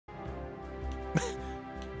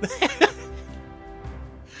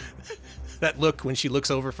That look when she looks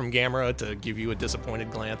over from Gamera to give you a disappointed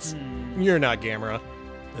glance. You're not Gamera.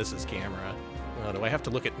 This is Gamera. Oh, do I have to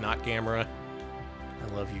look at not Gamera?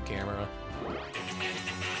 I love you, Gamera.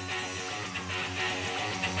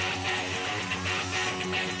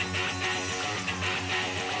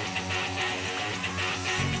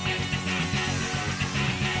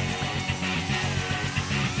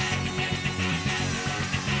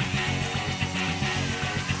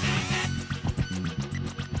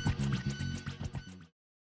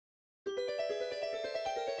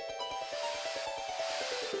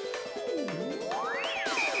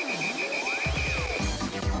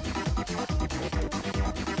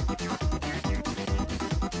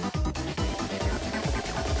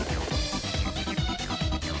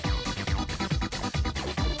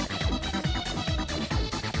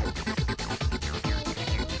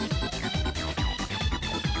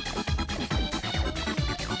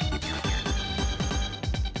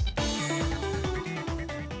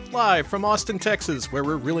 Live from Austin, Texas, where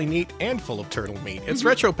we're really neat and full of turtle meat. It's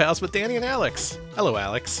Retro Pals with Danny and Alex. Hello,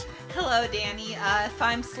 Alex. Hello, Danny. If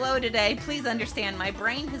I'm slow today, please understand my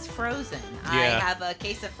brain has frozen. Yeah. I have a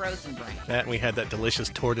case of frozen brain. That and we had that delicious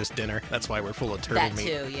tortoise dinner. That's why we're full of turtle That meat.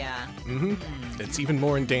 too, yeah. It's even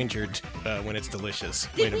more endangered when it's delicious.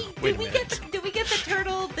 Wait a minute. Did we get the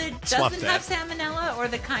turtle that Swap doesn't that. have salmonella or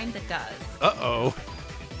the kind that does? Uh-oh.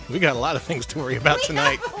 We got a lot of things to worry about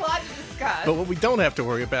tonight. We have a lot to discuss. But what we don't have to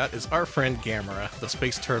worry about is our friend Gamera, the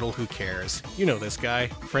space turtle who cares. You know this guy.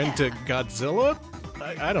 Friend to Godzilla?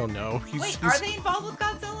 I don't know. Wait, are they involved with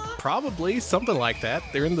Godzilla? Probably. Something like that.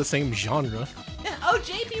 They're in the same genre. Oh,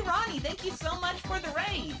 JP Ronnie, thank you so much for the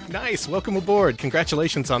raid. Nice. Welcome aboard.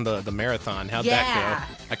 Congratulations on the marathon. How'd that Yeah.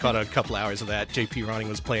 go? I caught a couple hours of that. JP Ronnie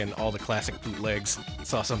was playing all the classic bootlegs.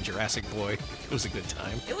 Saw some Jurassic Boy. It was a good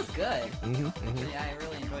time. It was good. Yeah, I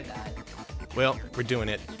really enjoyed that. Well, we're doing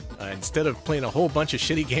it. Instead of playing a whole bunch of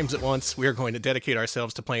shitty games at once, we are going to dedicate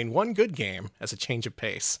ourselves to playing one good game as a change of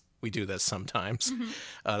pace. We do this sometimes.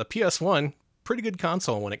 The PS1, pretty good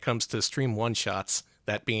console when it comes to stream one-shots,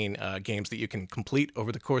 that being games that you can complete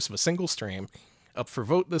over the course of a single stream. Up for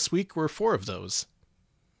vote this week were 4 of those.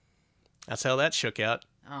 That's how that shook out.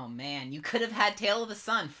 Oh man, you could have had Tale of the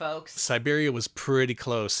Sun, folks. Siberia was pretty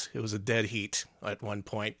close. It was a dead heat at one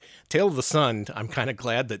point. Tale of the Sun, I'm kind of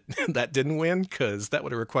glad that that didn't win, because that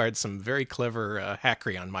would have required some very clever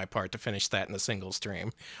hackery on my part to finish that in a single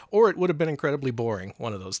stream. Or it would have been incredibly boring,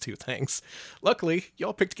 one of those two things. Luckily,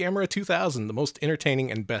 y'all picked Gamera 2000, the most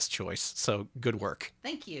entertaining and best choice, so good work.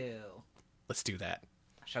 Thank you. Let's do that.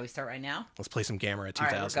 Shall we start right now? Let's play some Gamera 2000.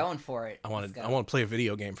 All right, we're going for it. I want Let's to go. play a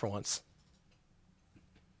video game for once.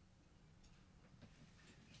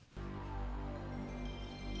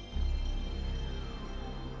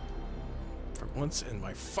 For once in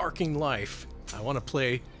my farking life, I want to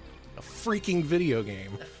play a freaking video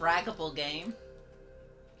game. The Fraggable game.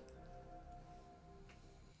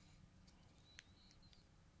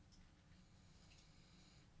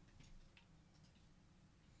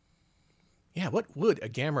 Yeah, what would a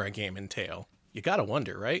Gamera game entail? You gotta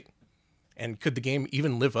wonder, right? And could the game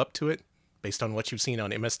even live up to it, based on what you've seen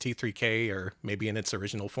on MST3K, or maybe in its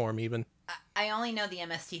original form even? I only know the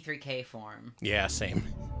MST3K form. Yeah, same.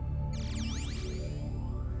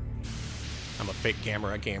 I'm a fake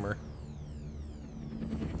Gamera gamer.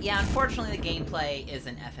 Yeah, unfortunately the gameplay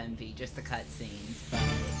isn't FMV, just the cutscenes.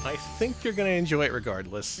 But I think you're gonna enjoy it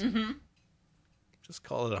regardless. Just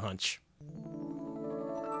call it a hunch.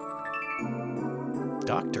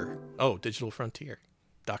 Doctor. Oh, Digital Frontier.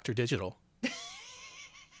 Dr. Digital.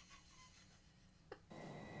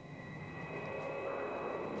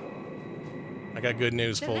 I got good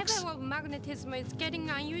news, The folks. level of magnetism is getting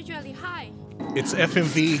unusually high. It's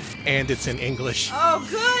FMV, and it's in English. oh,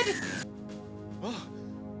 good! Oh,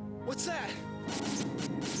 what's that?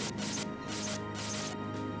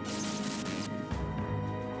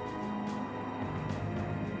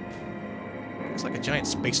 Looks like a giant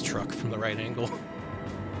space truck from the right angle.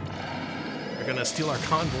 They're gonna steal our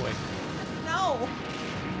convoy. No!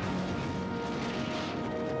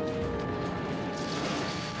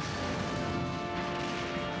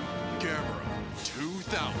 Gamera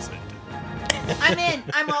 2000. I'm in!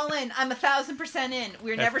 I'm all in! I'm 1,000% in!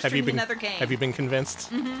 We're never Have you streaming been, another game. Have you been convinced?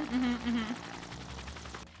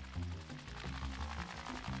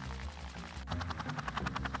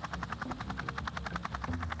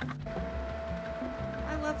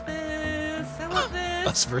 I love this! I love this!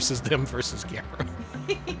 Us versus them versus Gamera.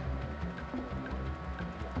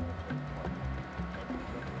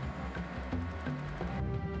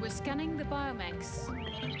 We're scanning the biomax.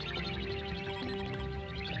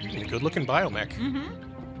 Good looking biomech. Mm-hmm.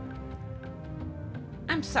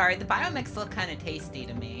 I'm sorry, the biomechs look kind of tasty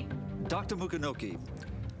to me. Dr. Mukanoki,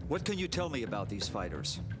 what can you tell me about these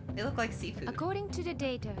fighters? They look like seafood. According to the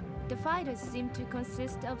data, the fighters seem to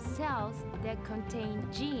consist of cells that contain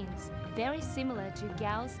genes very similar to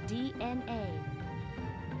Gao's DNA.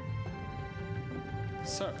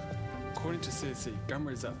 Sir, according to CAC,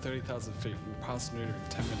 Gamera is at 30,000 feet. We'll pass neuter in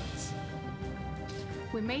 10 minutes.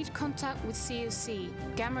 We made contact with COC.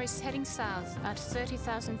 Gamera is heading south at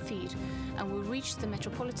 30,000 feet and will reach the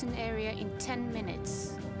metropolitan area in 10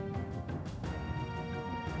 minutes.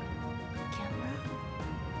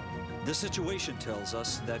 The situation tells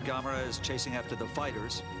us that Gamera is chasing after the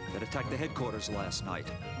fighters that attacked the headquarters last night.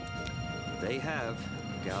 They have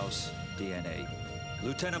Gao's DNA.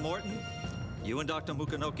 Lieutenant Morton, you and Dr.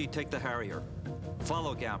 Mukanoki take the Harrier.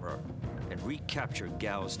 Follow Gamera and recapture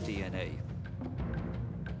Gao's DNA.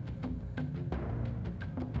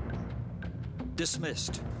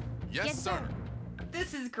 Dismissed. Yes, sir.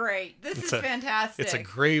 This is great. This is fantastic. It's a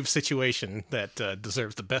grave situation that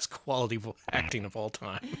deserves the best quality acting of all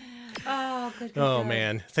time. Oh, good. Oh,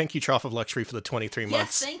 man. Thank you, Trough of Luxury, for the 23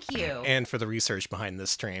 months. Yes, thank you. And for the research behind this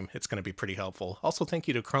stream. It's going to be pretty helpful. Also, thank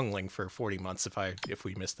you to Krungling for 40 months if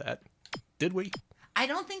we missed that. Did we? I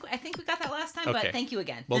think we got that last time, Okay. but thank you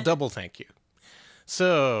again. Well, double thank you.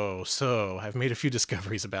 So, I've made a few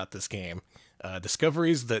discoveries about this game.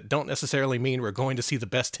 Discoveries that don't necessarily mean we're going to see the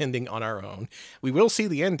best ending on our own. We will see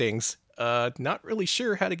the endings. Not really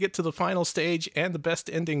sure how to get to the final stage and the best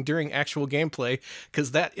ending during actual gameplay,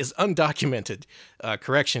 because that is undocumented.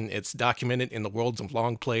 Correction, it's documented in the Worlds of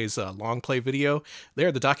Long Play's long play video.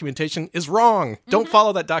 There, the documentation is wrong. Don't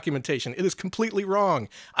follow that documentation. It is completely wrong.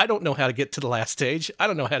 I don't know how to get to the last stage. I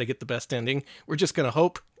don't know how to get the best ending. We're just going to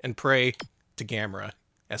hope and pray to Gamera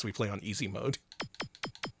as we play on easy mode.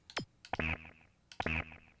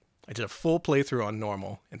 I did a full playthrough on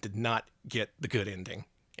normal and did not get the good ending.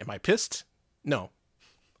 Am I pissed? No.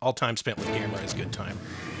 All time spent with Gamera is good time.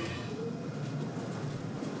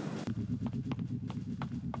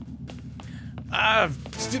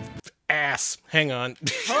 Ass. Hang on.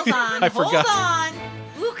 Hold on. I forgot. Hold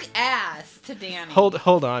on. Luke ass to Danny. Hold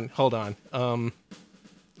on.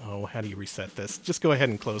 Oh, how do you reset this? Just go ahead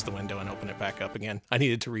and close the window and open it back up again. I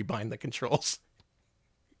needed to rebind the controls.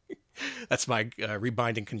 That's my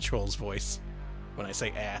rebinding controls voice when I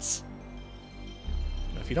say ass.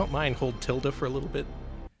 If you don't mind, hold tilde for a little bit.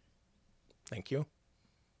 Thank you.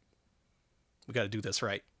 We got to do this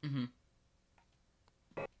right. Mm-hmm.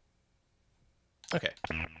 Okay,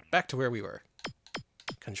 back to where we were.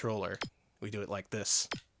 Controller. We do it like this.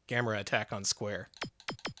 Gamera attack on square.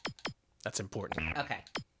 That's important. Okay.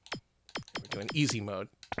 We're doing easy mode.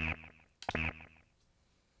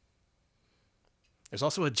 There's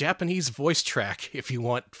also a Japanese voice track if you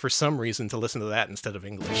want, for some reason, to listen to that instead of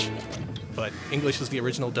English. But English is the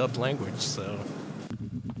original dubbed language, so...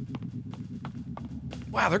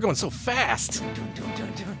 Wow, they're going so fast!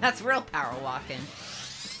 That's real power walking.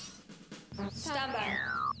 Stand by.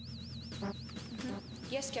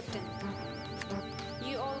 Yes, Captain.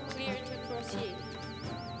 You all clear to proceed.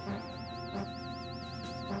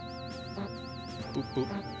 Boop, boop.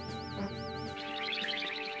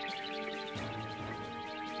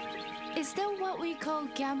 Is that what we call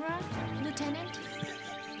Gamera, Lieutenant?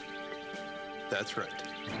 That's right.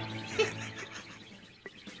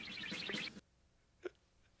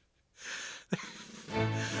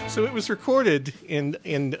 So it was recorded in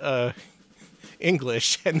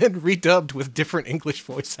English and then redubbed with different English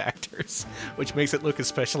voice actors, which makes it look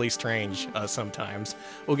especially strange sometimes.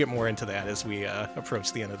 We'll get more into that as we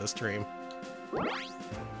approach the end of the stream.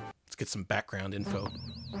 Let's get some background info.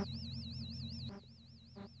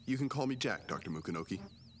 You can call me Jack, Dr. Mukanoki.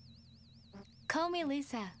 Call me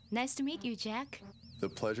Lisa. Nice to meet you, Jack. The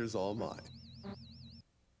pleasure's all mine.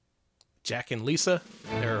 Jack and Lisa,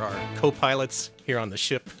 they're our co-pilots here on the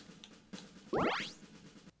ship.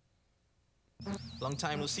 Long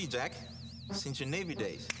time no see, Jack. Since your Navy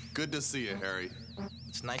days. Good to see you, Harry.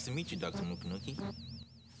 It's nice to meet you, Dr. Mukanoki.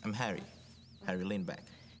 I'm Harry. Harry Lindback.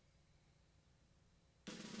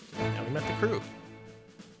 Now we met the crew.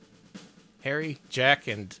 Harry, Jack,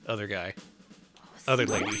 and other guy. Other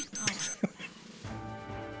lady.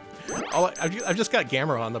 I've just got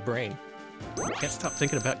Gamera on the brain. Can't stop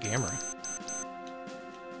thinking about Gamera.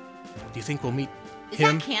 Do you think we'll meet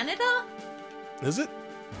him? Is that Canada? Is it?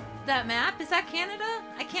 That map? Is that Canada?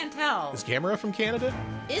 I can't tell. Is Gamera from Canada?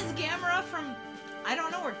 Is Gamera from... I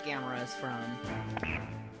don't know where Gamera is from.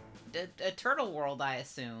 A Turtle World, I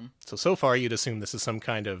assume. So far you'd assume this is some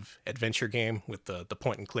kind of adventure game with the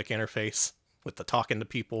point-and-click interface, with the talking to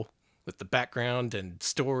people, with the background and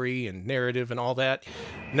story and narrative and all that.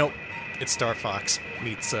 Nope, it's Star Fox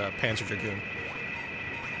meets Panzer Dragoon.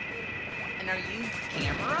 And are you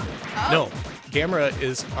Gamera? Oh. No, Gamera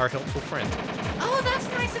is our helpful friend. Oh, that's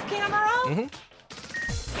nice of Gamera. Mm-hmm.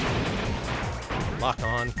 Lock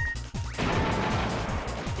on.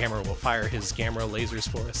 Gamera will fire his Gamera lasers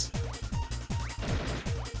for us.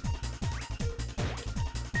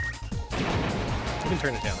 We can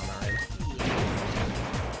turn it down on our end.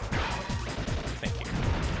 Thank you.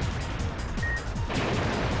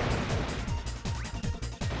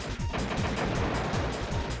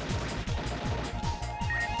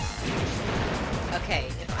 Okay,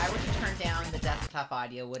 if I were to turn down the desktop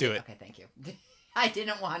audio, would Do it. Okay, thank you. I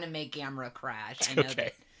didn't want to make Gamera crash. I know Okay.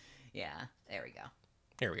 that. Yeah, there we go.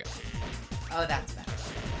 Here we go. Oh, that's better.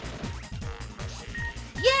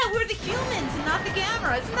 Yeah, we're the humans and not the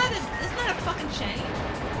Gamera. Isn't that a fucking shame?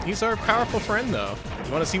 He's our powerful friend, though.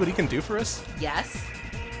 You want to see what he can do for us? Yes.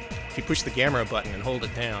 If you push the Gamera button and hold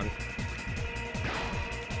it down,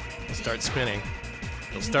 he'll start spinning.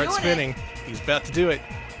 He'll start doing spinning. He's about to do it.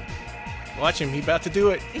 Watch him. He's about to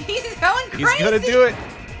do it. He's going crazy. He's gonna do it.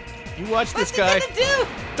 You watch What's this guy. he gonna do?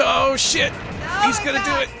 Oh shit! Oh He's my gonna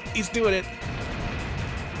God. do it. He's doing it.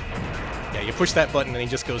 Yeah, you push that button and he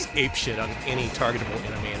just goes apeshit on any targetable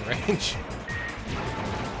enemy in range.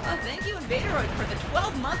 Oh, thank you, Invaderoid, for the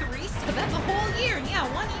 12-month reset. That's a whole year. Yeah,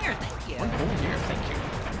 1 year. Thank you. 1 whole year. Thank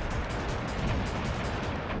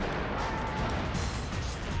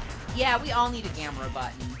you. Yeah, we all need a Gamera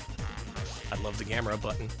button. I love the Gamera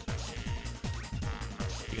button.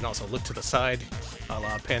 You can also look to the side, a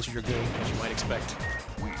la Panzer Dragoon, as you might expect.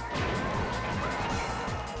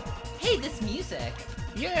 Hey, this music.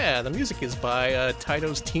 Yeah, the music is by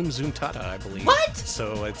Taito's Team Zuntata, I believe. What?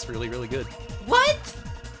 So it's really, really good. What?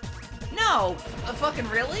 No. Fucking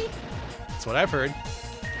really? That's what I've heard.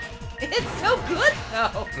 It's so good,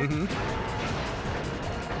 though. Mm-hmm.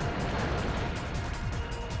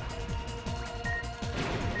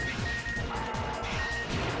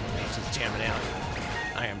 Just jamming out.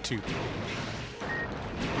 I am too.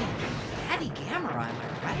 Daddy Gamera, am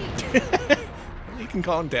I right? You can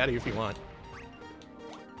call him Daddy if you want.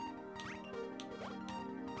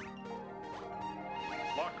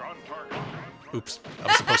 Oops, I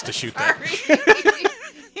was supposed to shoot that.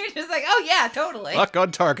 You're just like, oh yeah, totally. Lock on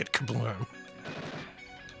target, kabloom.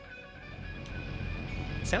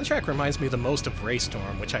 Soundtrack reminds me the most of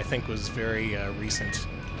Raystorm, which I think was very recent.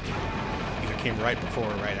 Either came right before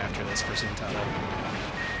or right after this for Zuntata.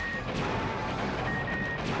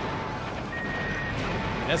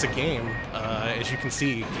 And as a game, as you can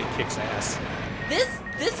see, it kicks ass. This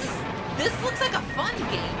looks like a fun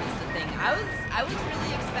game. Is the thing. I was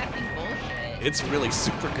really expecting bullshit. It's really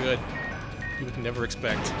super good. You would never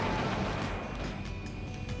expect.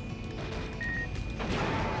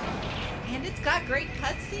 And it's got great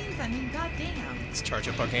cutscenes. I mean, goddamn. Let's charge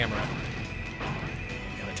up our camera.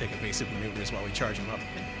 Gotta take evasive maneuvers while we charge him up.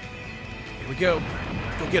 Here we go.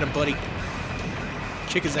 Go get him, buddy.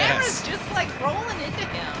 Kick his Camera's ass. just like rolling into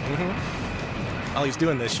him. Mm-hmm. While he's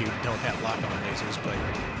doing this, you don't have lock-on lasers, but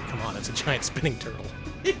come on, it's a giant spinning turtle.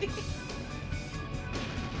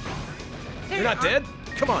 You're not dead?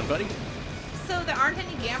 Come on, buddy. So there aren't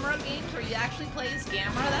any Gamera games where you actually play as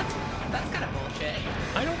Gamera? That's kind of bullshit.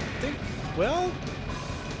 I don't think... Well...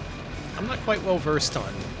 I'm not quite well versed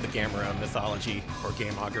on the Gamera mythology or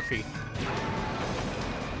gameography.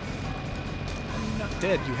 You're not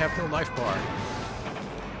dead. You have no life bar.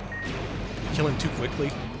 You kill him too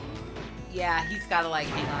quickly. Yeah, he's got to like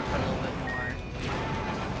hang on for a little bit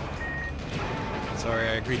more. Sorry,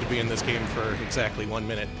 I agreed to be in this game for exactly 1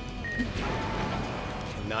 minute.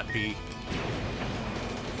 Cannot be...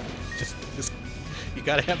 Just... You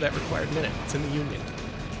gotta have that required minute. It's in the union.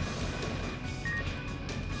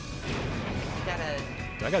 You gotta...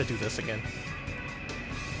 Do I gotta do this again?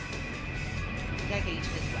 You gotta get each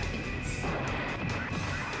of his weapons.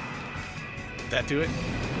 Did that do it?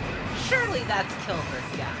 Surely that's kill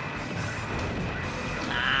this guy. Come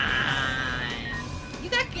on. You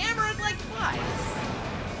got Gamera like twice.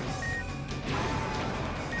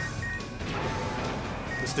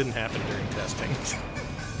 This didn't happen during testing.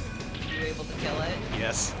 You were able to kill it?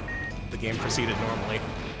 Yes. The game proceeded normally.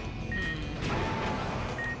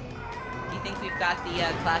 You think we've got the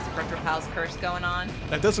classic Retro Pals curse going on?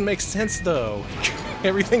 That doesn't make sense, though.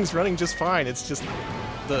 Everything's running just fine. It's just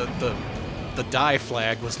the die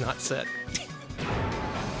flag was not set.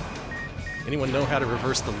 Anyone know how to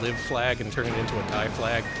reverse the live flag and turn it into a die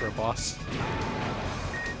flag for a boss?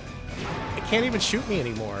 It can't even shoot me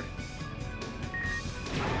anymore.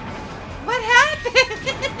 What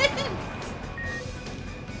happened?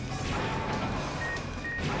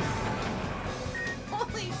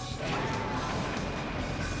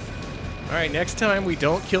 Alright, next time we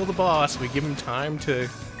don't kill the boss. We give him time to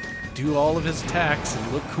do all of his attacks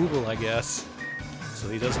and look cool, I guess. So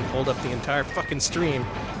he doesn't hold up the entire fucking stream.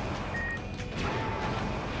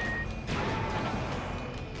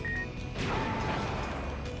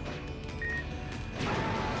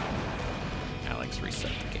 Alex,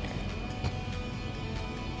 reset the game.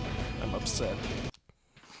 I'm upset.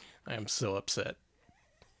 I am so upset.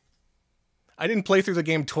 I didn't play through the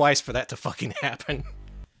game twice for that to fucking happen.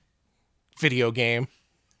 Video game.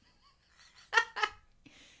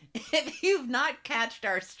 If you've not catched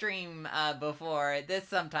our stream before, this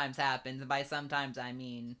sometimes happens. And by sometimes, I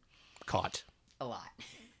mean... Caught. A lot.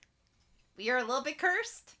 We are a little bit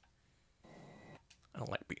cursed. I don't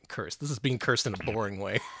like being cursed. This is being cursed in a boring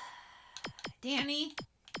way. Danny.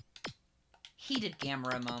 Heated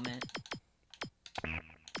Gamera moment.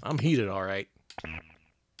 I'm heated, alright.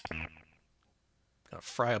 Gonna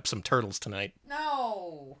fry up some turtles tonight.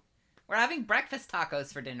 No! We're having breakfast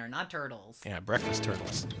tacos for dinner, not turtles. Yeah, breakfast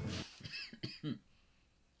turtles.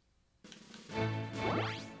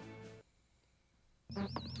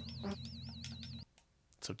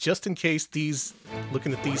 So just in case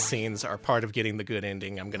looking at these scenes are part of getting the good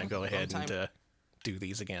ending, I'm gonna go ahead and do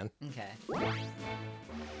these again. Okay.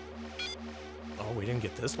 Oh, we didn't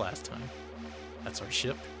get this last time. That's our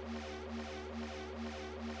ship.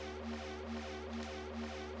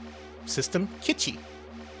 System kitschy.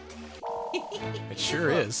 It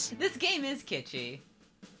sure is. This game is kitschy.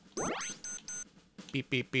 Beep,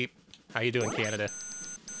 beep, beep. How you doing, Canada?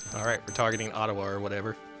 Alright, we're targeting Ottawa or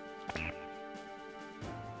whatever.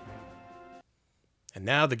 And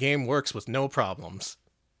now the game works with no problems.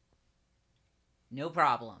 No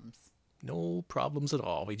problems. No problems at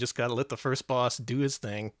all. We just gotta let the first boss do his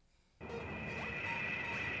thing.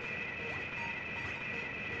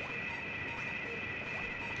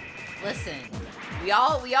 Listen, we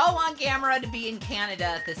all want Gamera to be in Canada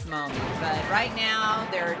at this moment, but right now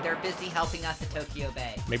they're busy helping us at Tokyo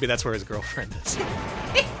Bay. Maybe that's where his girlfriend is.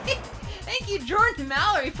 Thank you, Jordan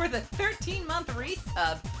Mallory, for the 13-month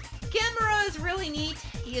resub. Gamera is really neat.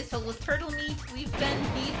 He is filled with turtle meat. We've been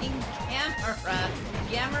meeting Gamera.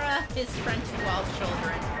 Gamera is friend to all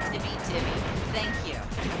children. Tibby. Thank you.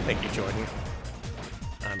 Thank you, Jordan.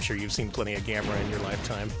 I'm sure you've seen plenty of Gamera in your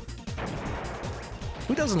lifetime.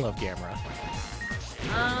 Who doesn't love Gamera?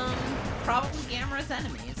 Probably Gamera's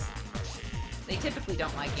enemies. They typically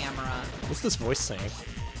don't like Gamera. What's this voice saying?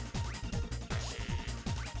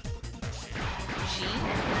 Machine?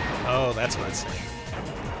 Oh, that's what it's saying.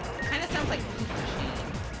 Kind of sounds like Poop Machine.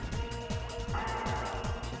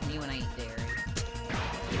 Just me when I eat dairy.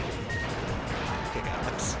 Okay,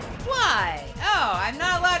 Alex. Why? Oh, I'm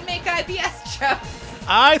not allowed to make IBS jokes.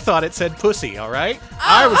 I thought it said pussy, alright? Oh,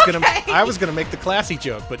 I was gonna make the classy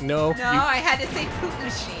joke, but no. No, I had to say Poop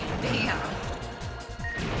Machine. Damn.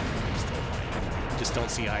 Just don't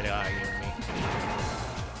see eye to eye, you and me.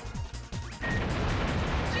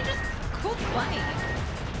 She just cool plane.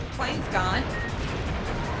 Plane's gone.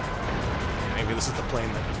 Maybe this is the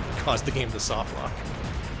plane that caused the game to soft lock.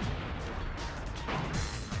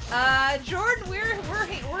 Jordan, we're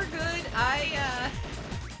good.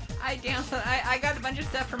 I got a bunch of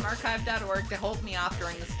stuff from archive.org to hold me off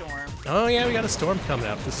during the storm. Oh yeah, we got a storm coming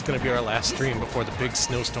up. This is gonna be our last stream before the big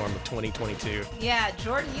snowstorm of 2022. Yeah,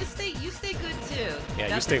 Jordan, you stay good too.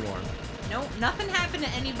 Yeah, you stay warm. No, nothing happened to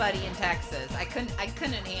anybody in Texas. I couldn't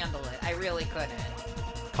handle it. I really couldn't.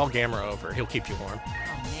 Call Gamera over. He'll keep you warm. Oh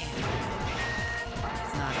man,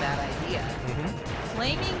 it's not a bad idea. Mm-hmm.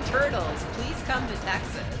 Flaming turtles, please come to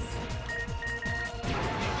Texas.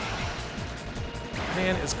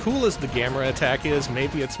 Man, as cool as the Gamera attack is,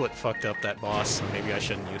 maybe it's what fucked up that boss, so maybe I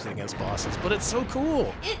shouldn't use it against bosses, but it's so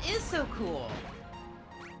cool! It is so cool!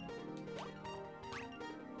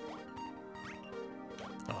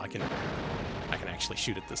 Oh, I can actually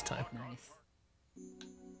shoot it this time. Nice.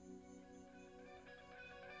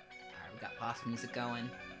 Alright, we got boss music going.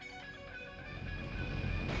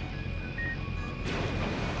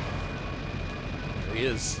 There he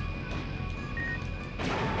is.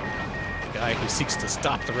 Guy who seeks to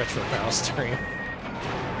stop the retro battle stream.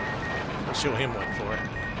 I'll show him what for.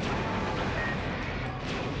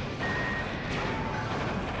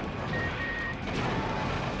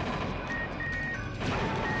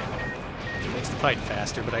 It makes the fight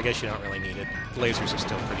faster, but I guess you don't really need it. The lasers are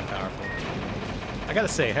still pretty powerful. I gotta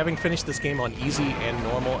say, having finished this game on easy and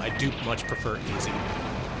normal, I do much prefer easy.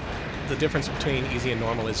 The difference between easy and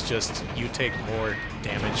normal is just you take more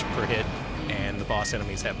damage per hit, and the boss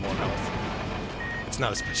enemies have more health. It's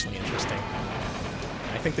not especially interesting.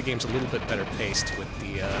 I think the game's a little bit better paced with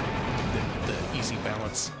the easy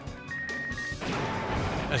balance.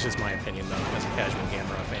 That's just my opinion, though, as a casual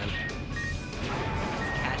Gamera fan.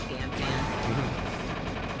 Cat Gam fan.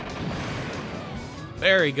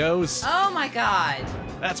 There he goes. Oh my god.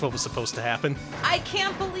 That's what was supposed to happen. I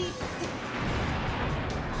can't believe...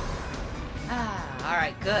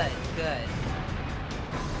 alright, good, good.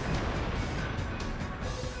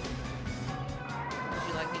 Would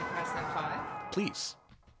you like me to press F5? Please.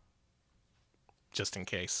 Just in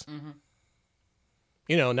case. Mm-hmm.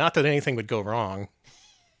 You know, not that anything would go wrong.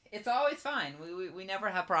 It's always fine. We never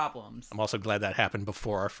have problems. I'm also glad that happened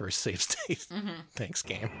before our first save state. Mm-hmm. Thanks,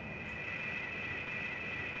 game.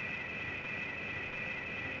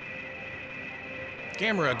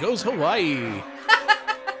 Gamera goes Hawaii.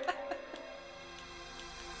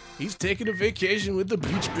 He's taking a vacation with the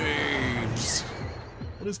beach babes.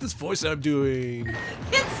 What is this voice I'm doing?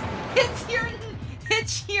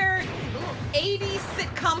 It's your little 80s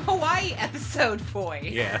sitcom Hawaii episode voice.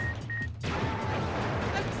 Yeah.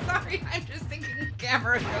 I'm sorry, I'm just thinking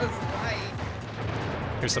Gamera goes Hawaii.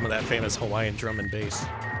 Here's some of that famous Hawaiian drum and bass.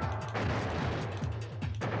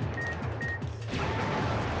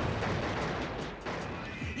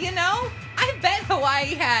 You know, I bet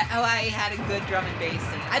Hawaii had a good drum and bass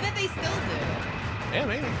scene. I bet they still do. Yeah,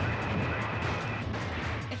 maybe.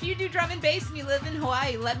 If you do drum and bass and you live in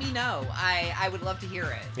Hawaii, let me know. I would love to hear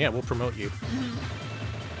it. Yeah, we'll promote you.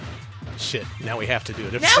 Shit, now we have to do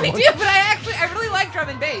it. If Now someone... we do, but I really like drum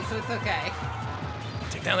and bass, so it's okay.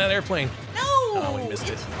 Take down that airplane. No, Oh, we missed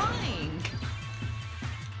it's it. fine.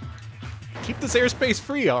 Keep this airspace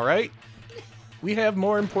free, all right? We have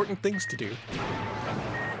more important things to do.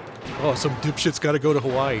 Oh, some dipshit's got to go to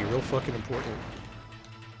Hawaii. Real fucking important.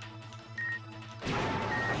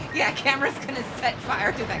 Yeah, Camera's gonna set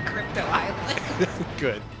fire to that crypto island.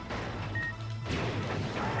 Good.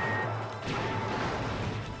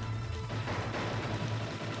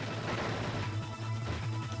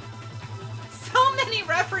 So many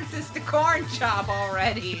references to Corn Chop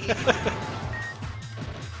already.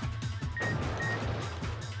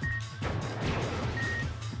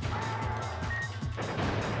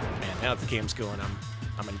 Now that the game's going,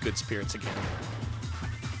 I'm in good spirits again.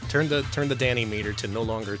 Turn the Danny meter to no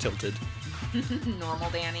longer tilted. Normal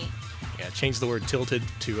Danny. Yeah, change the word tilted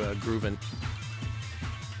to groovin'.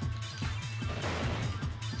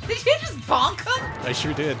 Did you just bonk him? I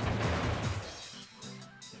sure did.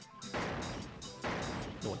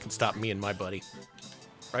 No one can stop me and my buddy.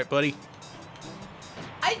 Right, buddy?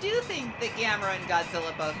 I do think that Gamera and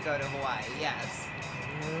Godzilla both go to Hawaii, yes.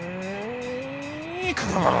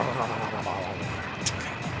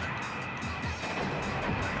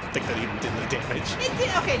 I think that even did the damage. It did.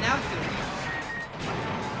 Okay, now it's doing it.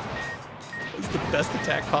 It's the best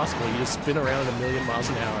attack possible. You just spin around 1,000,000 miles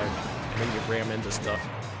an hour, and then you ram into stuff.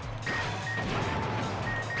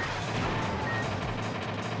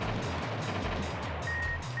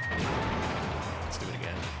 Let's do it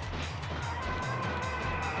again.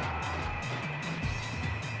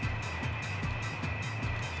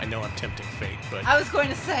 I know I'm tempting fate, but I was going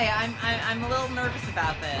to say, I'm a little nervous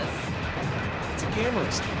about this. it's a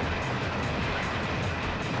Gamera stream.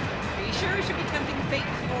 Are you sure we should be tempting fate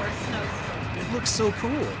before a snowstorm? It looks so cool.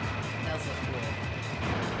 That does look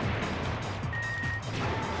cool.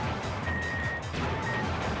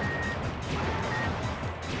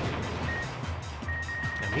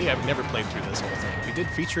 Now me, I've never played through this whole thing. We did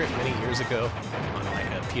feature it many years ago on like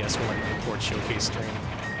a PS1 import showcase stream.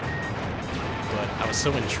 But I was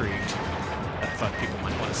so intrigued that I thought people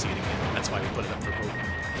might want to see it again. That's why we put it up for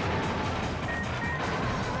vote.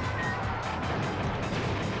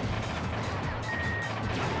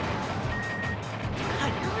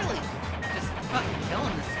 God, you're really just fucking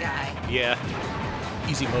killing this guy. Yeah,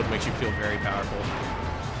 easy mode makes you feel very powerful.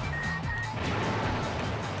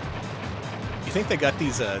 You think they got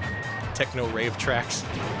these techno rave tracks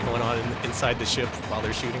going on inside the ship while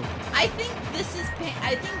they're shooting? I think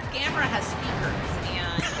I think Gamera has speakers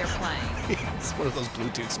and they're playing. It's one of those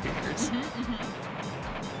Bluetooth speakers.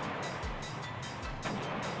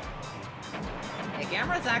 Yeah,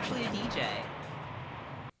 Gamera's actually a DJ.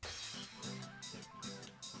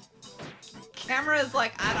 Gamera's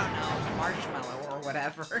like, I don't know, Marshmallow or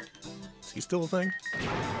whatever. Is he still a thing?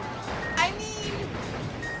 I mean,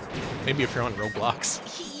 Maybe if you're on Roblox.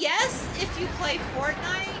 yes, if you play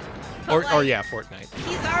Fortnite. but, Or like, yeah, Fortnite.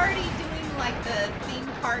 He's already doing like the theme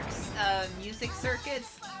parks music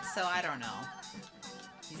circuits, so I don't know.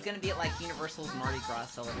 He's gonna be at like Universal's Mardi Gras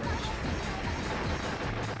celebration.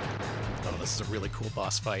 Oh, this is a really cool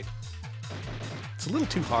boss fight. It's a little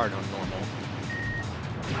too hard on normal.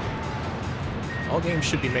 All games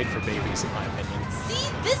should be made for babies, in my opinion. See,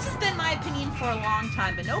 this has been my opinion for a long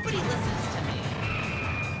time, but nobody listens to me.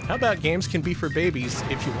 How about games can be for babies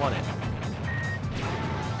if you want it?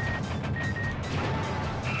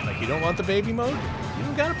 Like, you don't want the baby mode? You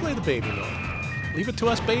don't gotta play the baby mode. Leave it to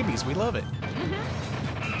us babies. We love it.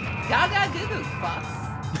 Gaga goo goo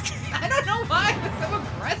fucks. I don't know why it was so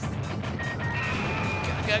aggressive.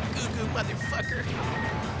 Gaga goo goo motherfucker.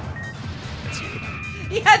 That's you.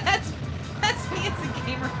 Yeah, that's me as a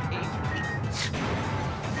gamer baby.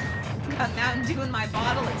 Coming out and doing my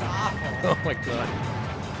bottle, it's awful. Oh my god.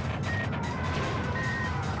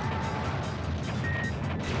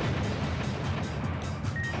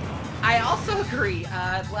 I also agree.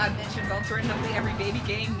 Vlad mentions alternatively every baby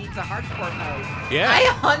game needs a hardcore mode. Yeah. I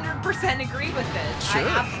 100% agree with this. Sure. I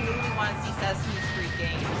absolutely want to see Sesame Street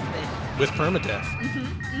games that... With permadeath.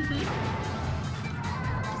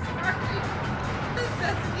 Sorry. The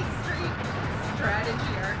Sesame Street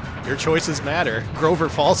strategy arc. Your choices matter. Grover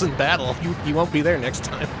falls in battle. You won't be there next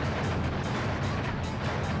time.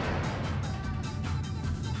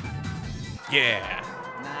 Yeah.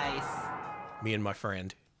 Nice. Me and my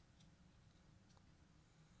friend.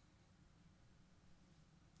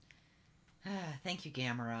 Thank you,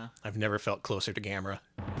 Gamera. I've never felt closer to Gamera.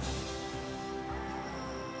 Look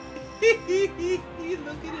at him.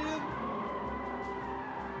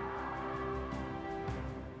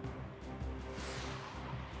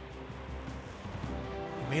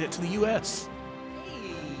 We made it to the U.S.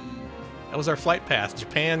 Hey. That was our flight path.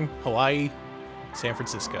 Japan, Hawaii, San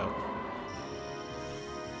Francisco.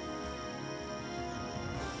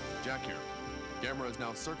 Jack here. Gamera is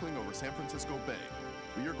now circling over San Francisco Bay.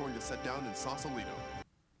 We are going to set down in Sausalito.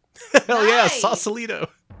 Hell yeah, Nice. Sausalito.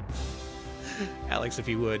 Alex, if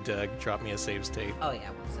you would, drop me a save state. Oh, yeah,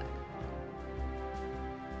 1 sec.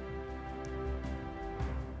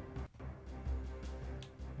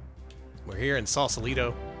 We're here in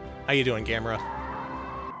Sausalito. How you doing, Gamera?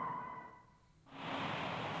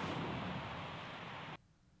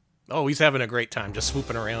 Oh, he's having a great time just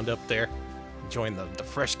swooping around up there, enjoying the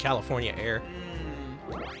fresh California air.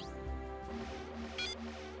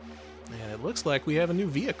 And it looks like we have a new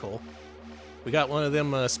vehicle. We got one of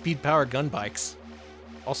them speed-powered gun bikes,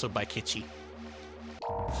 also by Kitschy.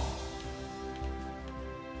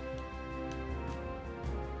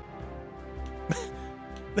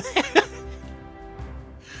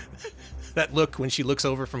 That look when she looks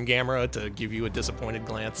over from Gamera to give you a disappointed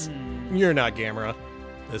glance. You're not Gamera.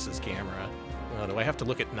 This is Gamera. Oh, do I have to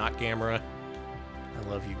look at not Gamera? I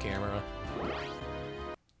love you, Gamera.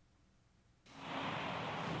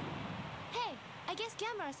 Hey, I guess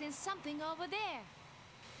Gamera sees something over there.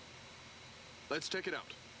 Let's check it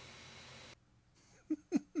out.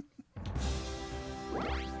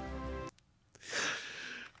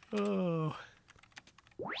 Oh.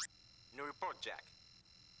 New report, Jack.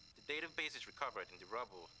 The databases recovered in the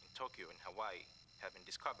rubble in Tokyo and Hawaii have been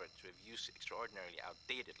discovered to have used extraordinarily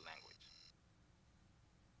outdated language.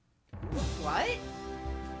 What?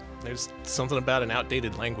 There's something about an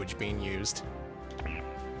outdated language being used.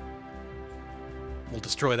 We'll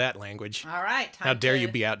destroy that language. All right. Time How dare to... you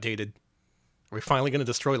be outdated? Are we finally going to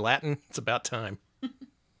destroy Latin? It's about time.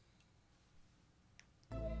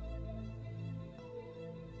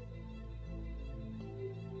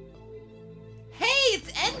 Hey, it's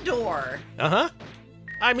Endor. Uh-huh.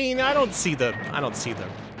 I mean, I really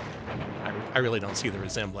don't see the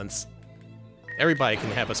resemblance. Everybody can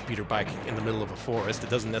have a speeder bike in the middle of a forest. It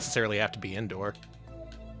doesn't necessarily have to be indoor.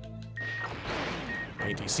 I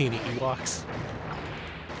mean, do you see any Ewoks?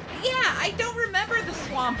 Yeah, I don't remember the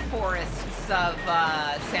swamp forests of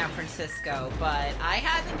San Francisco, but I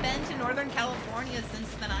haven't been to Northern California since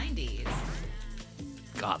the 90s.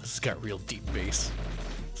 God, this has got real deep bass.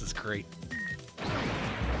 This is great.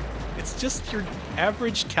 It's just your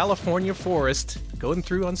average California forest going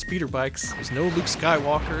through on speeder bikes. There's no Luke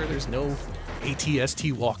Skywalker, there's no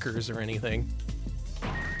ATST walkers or anything.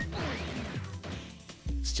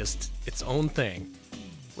 It's just its own thing.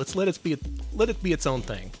 Let it be its own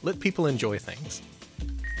thing. Let people enjoy things.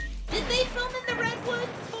 Did they film in the Redwood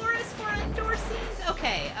Forest for indoor scenes?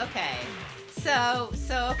 Okay. So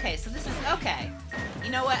this is okay. You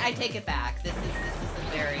know what? I take it back. This is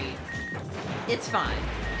a very. It's fine.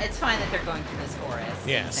 It's fine that they're going through this forest.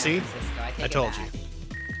 Yeah. in San See, Francisco. I take it told back. you.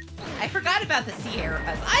 I forgot about the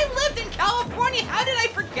Sierras. I lived in California. How did I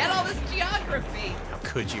forget all this geography? How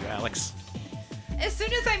could you, Alex? As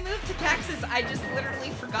soon as I moved to Texas, I just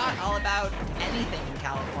literally forgot all about anything in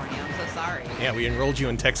California. I'm so sorry. Yeah, we enrolled you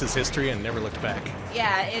in Texas history and never looked back.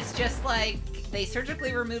 Yeah, it's just like they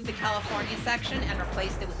surgically removed the California section and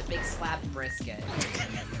replaced it with a big slab of brisket.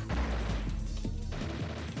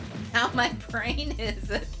 Now my brain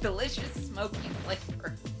is a delicious smoky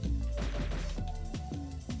flavor.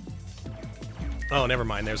 Oh, never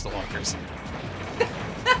mind. There's the walkers.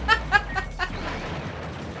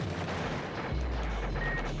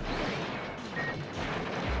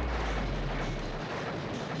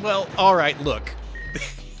 Well, alright, look.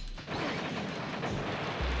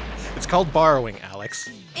 It's called borrowing, Alex.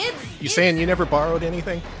 You saying you never borrowed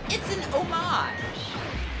anything? It's an homage.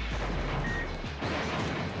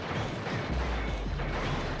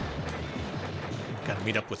 Gotta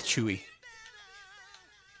meet up with Chewie.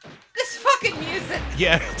 This fucking music.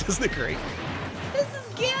 Yeah, isn't it great? This is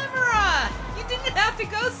Gamera. You didn't have to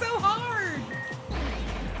go so hard.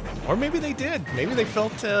 Or maybe they did. Maybe they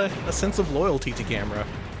felt a sense of loyalty to Gamera.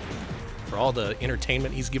 For all the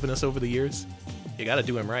entertainment he's given us over the years. You gotta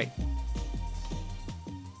do him right.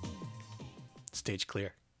 Stage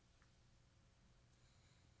clear.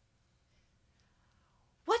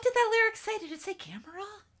 What did that lyric say? Did it say Gamera?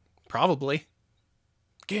 Probably.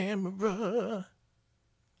 Gamera.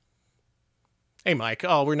 Hey, Mike.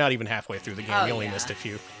 Oh, we're not even halfway through the game. Oh, You only yeah. missed a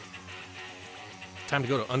few. Time to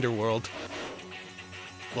go to Underworld.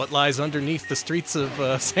 What lies underneath the streets of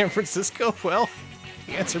San Francisco? Well,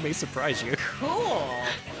 the answer may surprise you. Cool.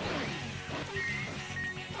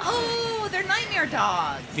 Oh, they're nightmare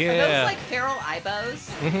dogs. Are Yeah. those like feral ibos?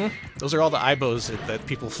 Mm-hmm. Those are all the ibos that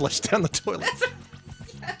people flush down the toilet. That's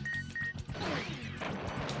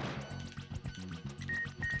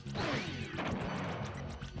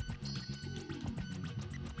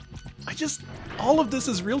yes. All of this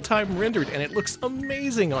is real-time rendered, and it looks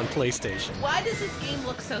amazing on PlayStation. Why does this game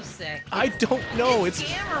look so sick? I don't know. It's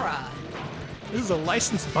Gamera. This is a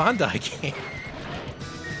licensed Bandai game.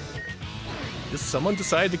 Just someone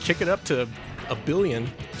decided to kick it up to $1 billion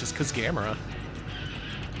just because Gamera.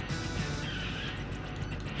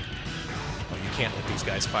 Oh, you can't let these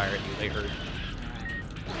guys fire at you. They hurt.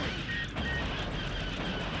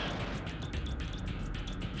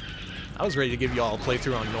 I was ready to give you all a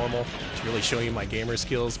playthrough on normal to really show you my gamer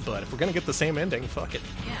skills, but if we're gonna get the same ending, fuck it.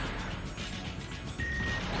 Yeah.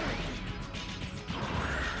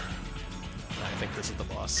 I think this is the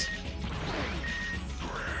boss.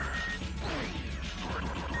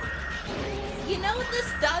 You know,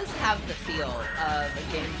 this does have the feel of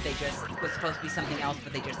a game they just was supposed to be something else,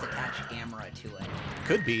 but they just attached Gamera to it.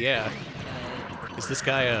 Could be, yeah. Is this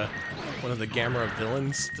guy one of the Gamera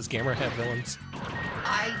villains? Does Gamera have villains?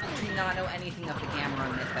 I do not know anything of the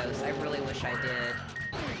Gamera mythos. I really wish I did.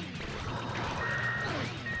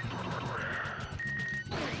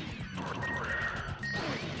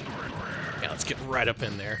 Yeah, let's get right up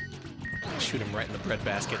in there. Shoot him right in the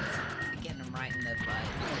breadbasket. Getting him right in the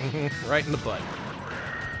butt. Right in the butt.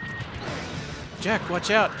 Jack, watch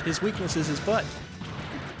out. His weakness is his butt.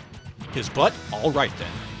 His butt? All right,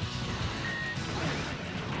 then.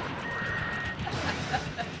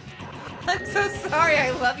 I'm so sorry.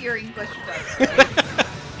 I love your English stuff.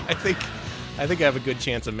 I think I have a good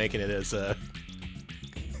chance of making it as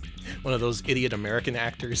one of those idiot American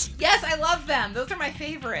actors. Yes, I love them. Those are my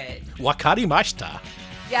favorite. Wakarimashita.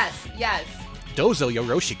 Yes, yes. Dozo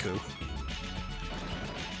Yoroshiku.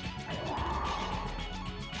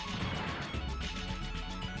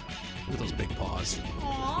 Look at those big paws.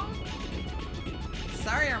 Aww.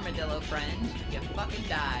 Sorry, armadillo friend. You fucking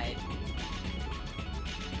died.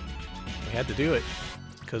 We had to do it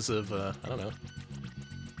because of, I don't know.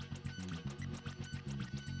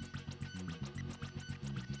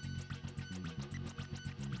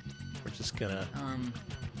 We're just gonna...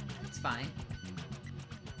 It's fine.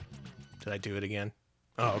 Did I do it again?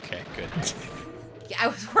 Oh, okay, good. Yeah, I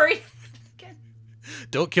was worried.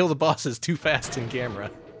 Don't kill the bosses too fast in Gamera.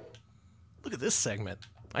 Look at this segment.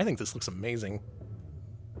 I think this looks amazing.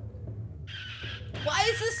 Why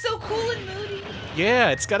is this so cool and moody? Yeah,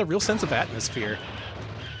 it's got a real sense of atmosphere.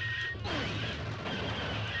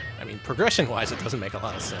 I mean, progression-wise, it doesn't make a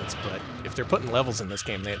lot of sense, but if they're putting levels in this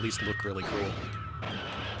game, they at least look really cool.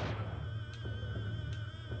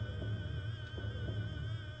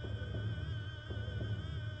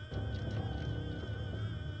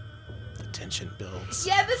 The tension builds.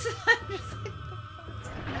 Yeah, this is I'm just like, what's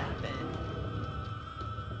gonna happen?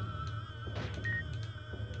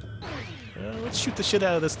 Let's shoot the shit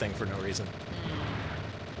out of this thing for no reason.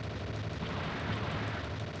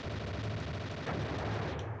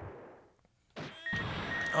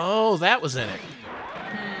 Oh, that was in it.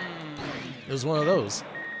 It was one of those.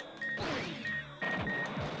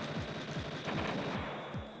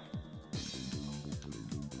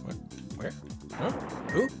 Where? Huh?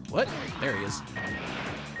 Who? What? There he is.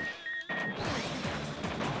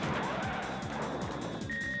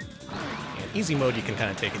 In easy mode, you can kind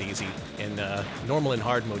of take it easy. In normal and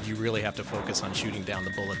hard mode, you really have to focus on shooting down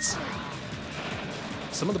the bullets.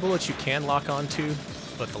 Some of the bullets you can lock onto,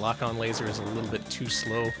 but the lock-on laser is a little bit too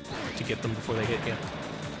slow to get them before they hit you.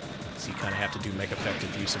 So you kind of have to do make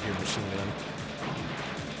effective use of your machine gun.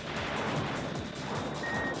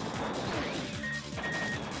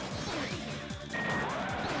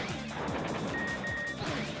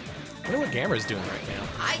 I wonder what Gamera's doing right now.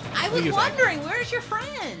 I was wondering, where's your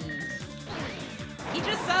friend? He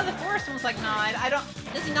just saw the forest and was like, nah, I don't...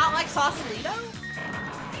 Does he not like Sausalito?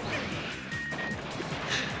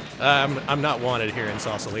 I'm not wanted here in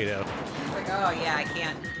Sausalito. He's like, oh yeah, I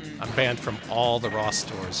can't. I'm banned from all the Ross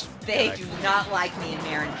stores. They do not like me in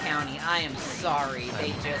Marin County. I am sorry.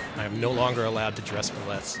 I am no longer allowed to dress for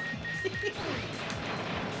less.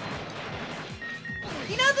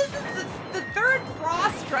 You know, this is the third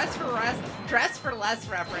Ross dress for less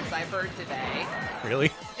reference I've heard today.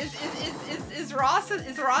 Really? Is Ross a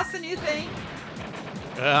new thing?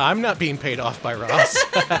 I'm not being paid off by Ross.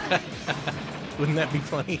 Wouldn't that be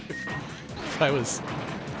funny if I was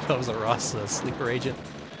a Ross sleeper agent?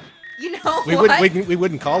 You know we what? We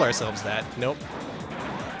wouldn't call ourselves that. Nope.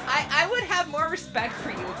 I would have more respect for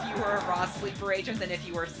you if you were a Ross sleeper agent than if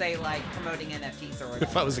you were, say, like, promoting NFTs or whatever.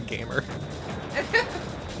 If I was a gamer.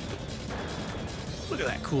 Look at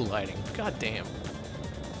that cool lighting. God damn.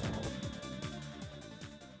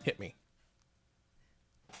 Hit me.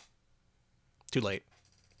 Too late.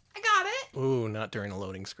 I got it. Ooh, not during a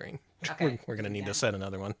loading screen. Okay. We're gonna need to set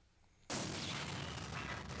another one.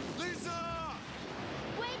 Lisa!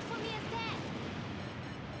 Wait for me a sec.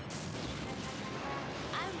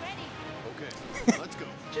 I'm ready. Okay, let's go.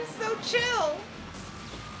 Just so chill.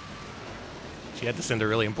 She had to send a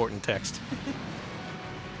really important text.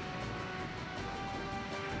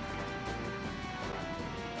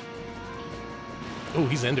 Oh,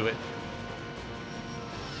 he's into it.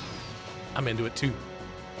 I'm into it too.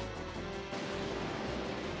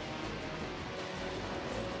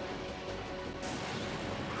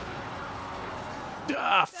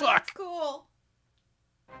 Ah, fuck! That's cool.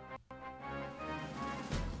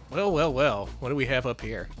 Well, well, well. What do we have up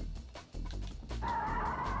here?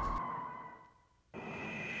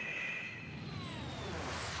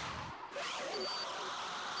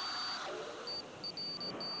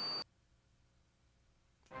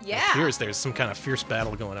 Yeah. It appears there's some kind of fierce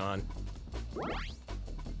battle going on.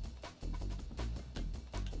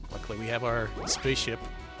 Luckily, we have our spaceship.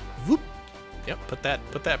 Whoop! Yep, put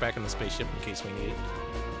that back in the spaceship in case we need it.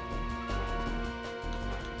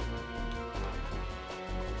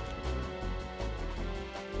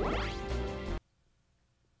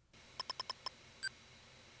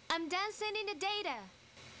 I'm done sending the data.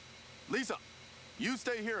 Lisa, you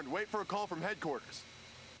stay here and wait for a call from headquarters.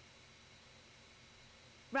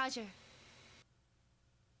 Roger.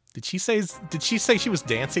 Did she say she was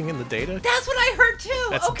dancing in the data? That's what I heard too.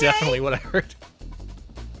 That's okay. definitely what I heard.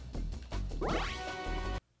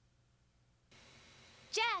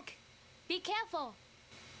 Jack, be careful.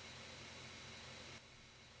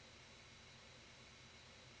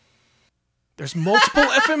 There's multiple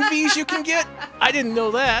FMVs you can get? I didn't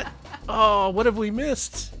know that. Oh, what have we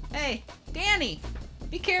missed? Hey, Danny,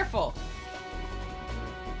 be careful.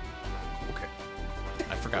 Okay.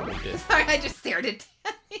 I forgot what we did. Sorry, I just stared at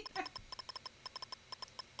Danny.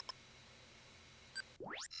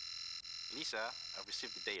 Lisa, I've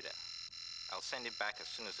received the data. I'll send it back as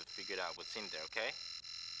soon as I've figured out what's in there, okay?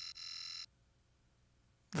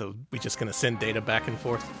 So we just gonna send data back and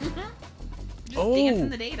forth? Just dance in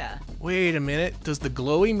the data. Wait a minute. Does the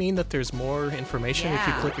glowy mean that there's more information if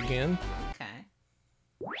you Yeah. click again? Okay.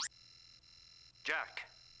 Jack,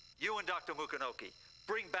 you and Dr. Mukanoki,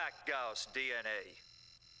 bring back Gauss DNA.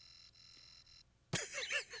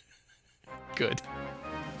 Good.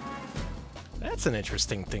 That's an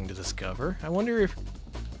interesting thing to discover. I wonder if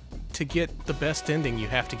to get the best ending you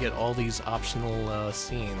have to get all these optional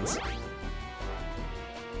scenes.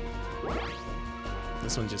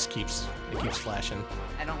 This one just keeps flashing.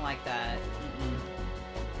 I don't like that.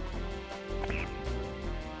 We're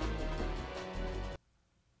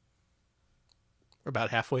about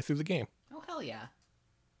halfway through the game. Oh, hell yeah.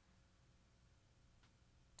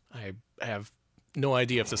 I have no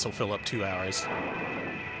idea if this will fill up 2 hours.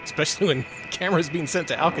 Especially when camera's being sent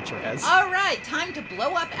to Alcatraz. All right, time to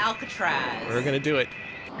blow up Alcatraz. We're gonna do it.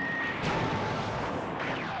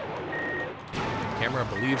 Gamera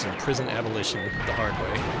believes in prison abolition the hard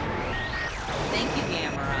way. Thank you,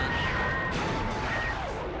 Gamera.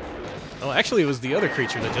 Oh, actually, it was the other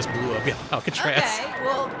creature that just blew up Alcatraz. Okay,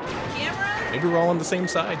 well, Gamera, Maybe we're all on the same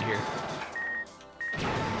side here.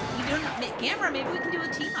 Gamera, maybe we can do a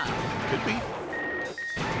team up. Could be.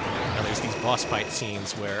 Now there's these boss fight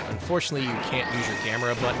scenes where, unfortunately, you can't use your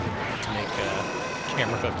Gamera button to make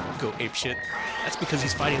Gamera go apeshit. That's because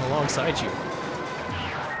he's fighting alongside you.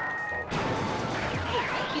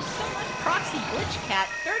 Thank you so much, Proxy Glitch Cat.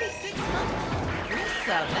 36-month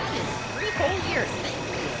resub. That is 3 whole years. Thank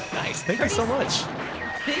you. Nice. Thank you so much.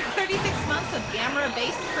 36 months of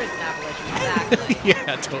Gamera-based prison abolition. Exactly.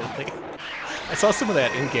 Yeah, totally. I saw some of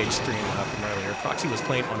that Engage stream from earlier. Proxy was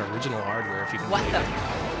playing on original hardware, if you can What believe the?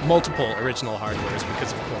 it. Multiple original hardwares,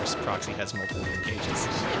 because of course Proxy has multiple Engages.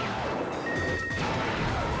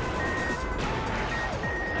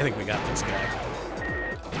 I think we got this guy.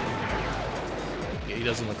 Yeah, he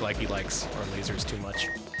doesn't look like he likes our lasers too much.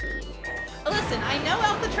 Listen, I know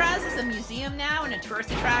Alcatraz is a museum now and a tourist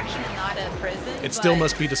attraction and not a prison. It still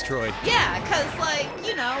must be destroyed. Yeah, because, like,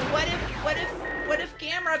 you know, what if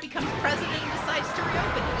Gamera becomes president and decides to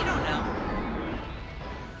reopen it? You don't know.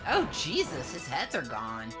 Oh, Jesus, his heads are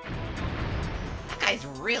gone. That guy's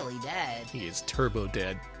really dead. He is turbo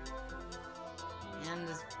dead. And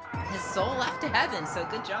his soul left to heaven, so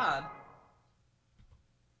good job.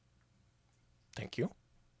 Thank you.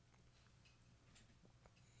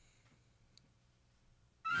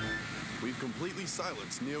 We've completely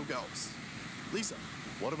silenced Neo Gauss. Lisa,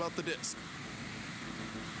 what about the disc?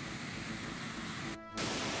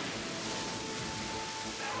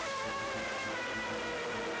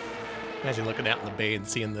 Imagine looking out in the bay and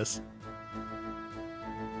seeing this.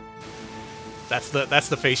 That's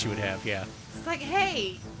the face you would have, yeah. It's like,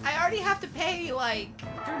 hey, I already have to pay, like,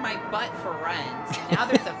 through my butt for rent. Now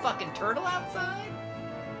there's a fucking turtle outside?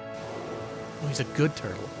 Oh, he's a good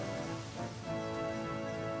turtle.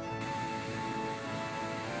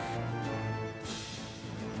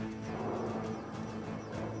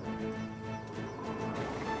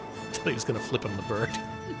 I thought he was gonna flip him the bird.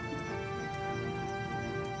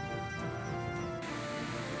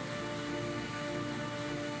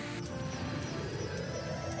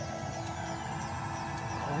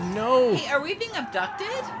 Oh no! Hey, are we being abducted?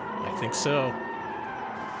 I think so.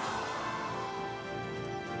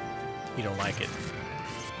 You don't like it.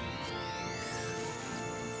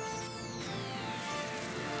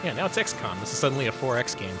 Yeah, now it's XCOM. This is suddenly a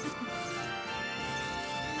 4X game.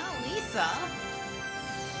 No, Lisa.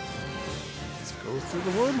 Let's go through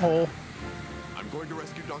the wormhole. I'm going to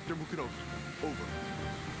rescue Dr. Mukinoki. Over.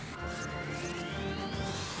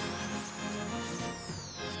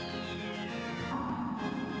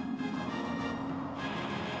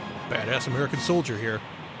 Badass American soldier here.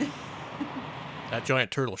 That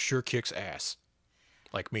giant turtle sure kicks ass.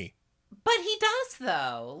 Like me. But he does,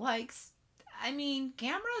 though. Like, I mean,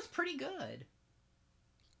 Gamera's pretty good.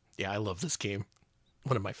 Yeah, I love this game.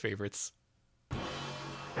 One of my favorites.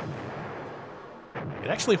 It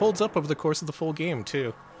actually holds up over the course of the full game,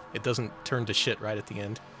 too. It doesn't turn to shit right at the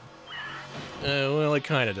end. Well, it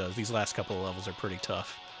kind of does. These last couple of levels are pretty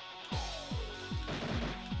tough.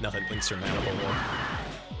 Nothing insurmountable, though.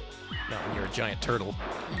 Not when you're a giant turtle.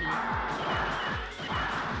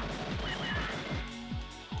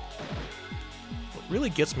 What really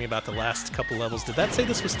gets me about the last couple levels, did that say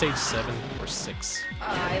this was stage 7 or 6?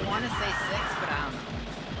 I want to say 6, but I don't know.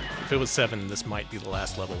 If it was 7, this might be the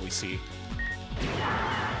last level we see.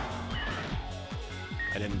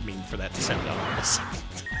 I didn't mean for that to sound ominous.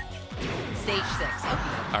 Stage 6,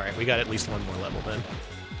 okay. Alright, we got at least one more level then.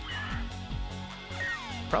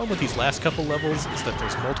 Problem with these last couple levels is that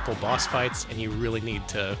there's multiple boss fights and you really need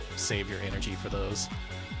to save your energy for those.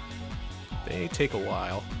 They take a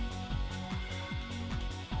while.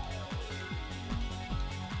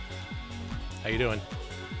 How you doing?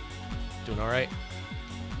 Doing alright?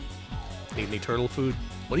 Need any turtle food?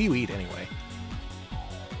 What do you eat anyway?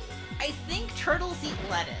 I think turtles eat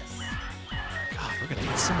lettuce. God, we're gonna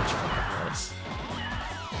eat so much fucking lettuce.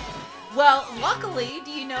 Well, luckily,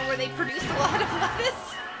 do you know where they produce a lot of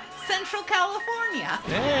lettuce? Central California.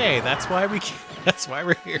 Hey, that's why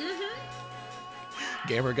we're here.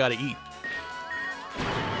 Gamer gotta eat.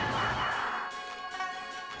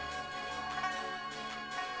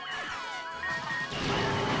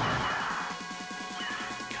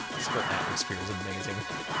 God, this whole atmosphere is amazing.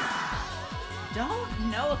 Don't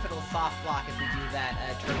know if it'll soft block if we do that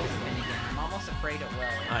turtle spin again. I'm almost afraid it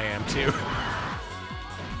will. I am too.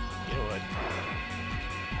 You know what?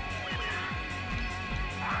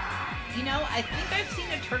 You know, I think I've seen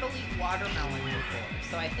a turtle eat watermelon before,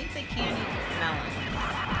 so I think they can eat melon.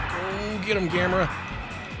 Go get him, Gamera.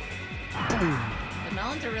 Boom. The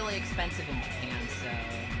melons are really expensive in Japan, so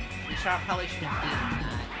we probably shouldn't feed them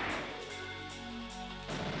that.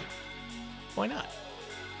 Why not?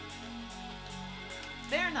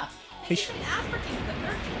 Fair enough. congratulations. Ethan African with the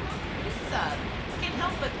 13th resub. Can't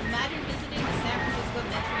help but imagine visiting the San Francisco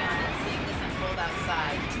Metreon and seeing this unfold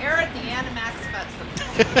outside. Terror at the Animax Festival.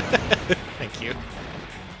 Thank you.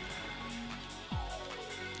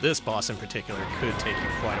 This boss in particular could take you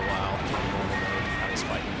quite a while on normal mode. I was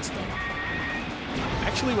fighting this thing.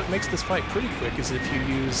 Actually, what makes this fight pretty quick is if you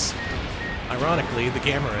use, ironically, the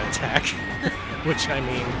Gamera attack. Which, I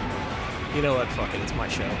mean, you know what, fuck it, it's my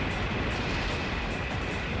show.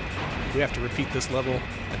 If we have to repeat this level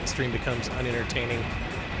and the stream becomes unentertaining,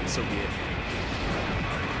 so be it.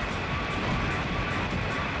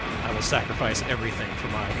 I will sacrifice everything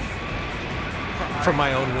for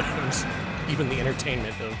my own whims. Even the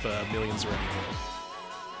entertainment of millions around the world.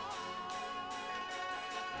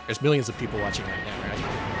 There's millions of people watching right now, right?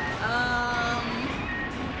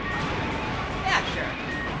 Yeah, sure.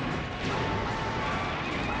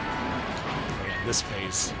 Oh yeah, in this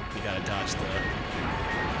phase, you gotta dodge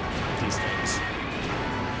these things.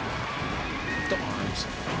 The arms.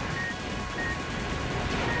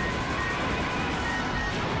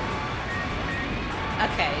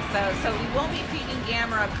 Okay, so we won't be feeding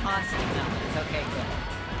Gamera constant melons. Okay, good.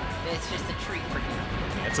 It's just a treat for him.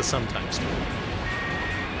 Yeah, it's a sometimes treat.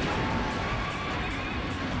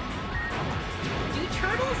 Do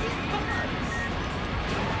turtles eat bugs?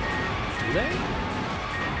 Do they?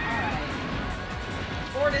 Alright.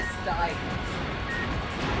 Tortoise died.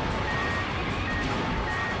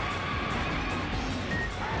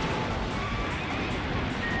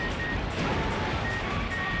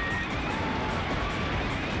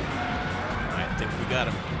 I think we got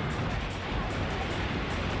him.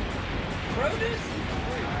 Produce and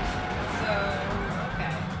fruit. So,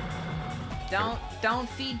 okay. Don't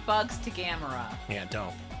feed bugs to Gamera. Yeah,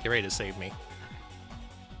 don't. Get ready to save me.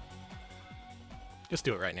 Just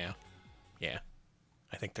do it right now. Yeah.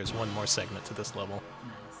 I think there's one more segment to this level.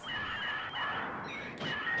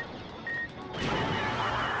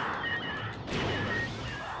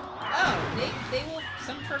 Oh, they will.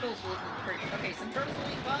 Some turtles will eat. Okay, some turtles will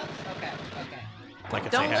eat bugs. Okay. Like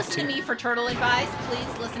if Don't they have listen to me for turtle advice.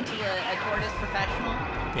 Please listen to a tortoise professional.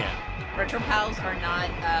 Yeah. Retro Pals are not.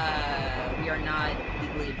 We are not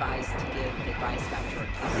legally advised to give advice about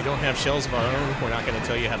turtles. We don't have shells of our own. We're not going to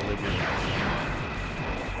tell you how to live your life.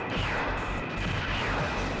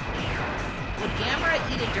 Would Gamera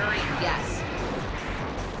eat a durian? Yes.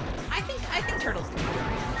 I think turtles can eat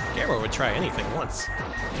durians. Gamera would try anything once.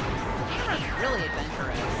 Gamera's really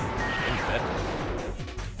adventurous. In bed.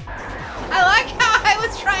 I like how I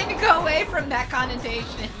was trying to go away from that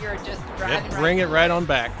connotation and you're just driving Yeah, bring it right on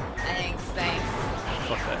back. Thanks.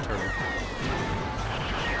 Fuck that turtle.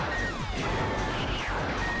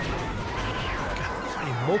 God, I'm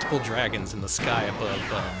fighting multiple dragons in the sky above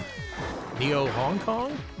Neo Hong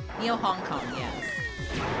Kong? Neo Hong Kong, yes.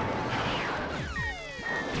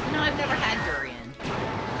 No, I've never had durian.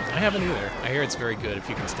 I haven't either. I hear it's very good if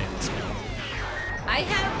you can stand the smell. I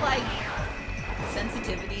have, like,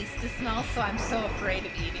 sensitivities to smell, so I'm so afraid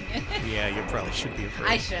of eating it. Yeah, you probably should be afraid.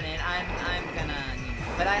 I shouldn't. I'm gonna,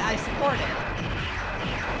 but I support it.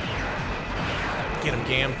 Get him,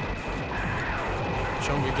 Gam.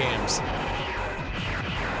 Show him your gams.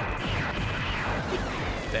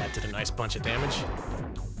 That did a nice bunch of damage.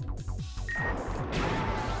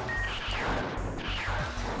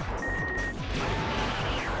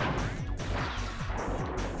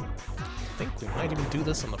 I think we might even do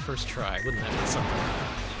this on the first try. Wouldn't that be something?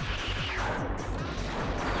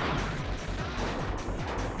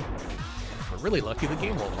 If we're really lucky, the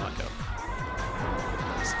game won't lock up.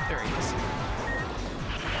 There he is.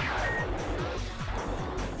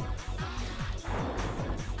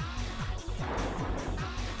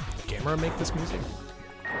 Did Gamera make this music?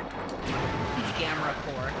 It's Gamera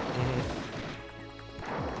core.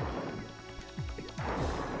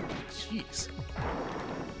 Jeez.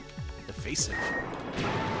 Evasive.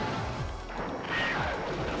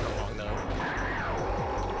 Not for long, though.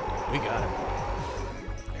 We got him.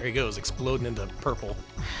 There he goes, exploding into purple.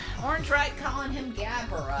 Orange Right calling him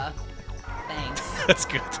Gamera. Thanks. That's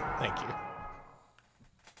good. Thank you.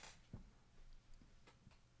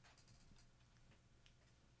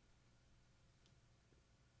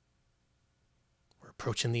 We're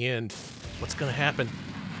approaching the end. What's gonna happen?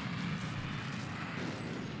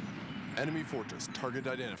 Enemy fortress target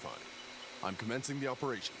identified. I'm commencing the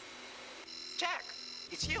operation. Jack,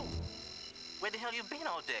 it's you. Where the hell you been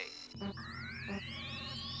all day?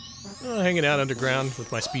 Hanging out underground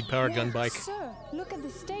with my speed-powered gun bike. Sir, look at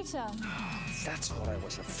this data. That's what I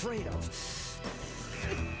was afraid of.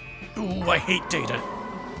 Ooh, I hate data.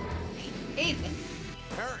 Ethan.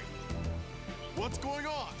 Harry, what's going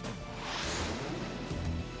on?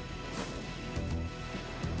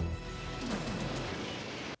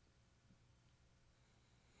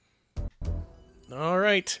 All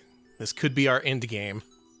right. This could be our end game.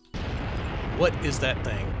 What is that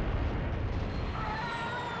thing?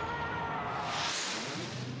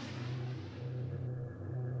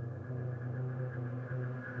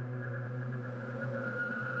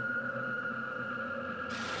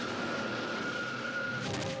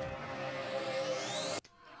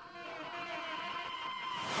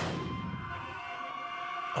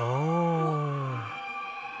 Oh.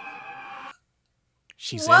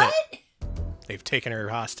 She's in it. They've taken her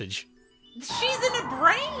hostage. She's in a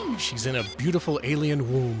brain! She's in a beautiful alien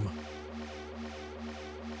womb.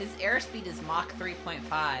 His airspeed is Mach 3.5.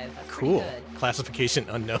 That's Cool. pretty good. Classification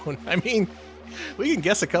unknown. I mean, we can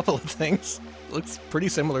guess a couple of things. Looks pretty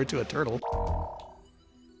similar to a turtle.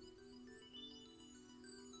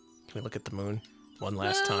 Can we look at the moon one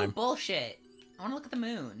last time? Bullshit. I want to look at the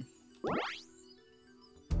moon.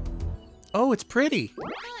 Oh, it's pretty.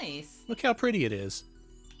 Nice. Look how pretty it is.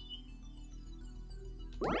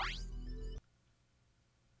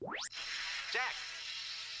 Jack,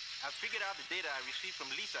 I've figured out the data I received from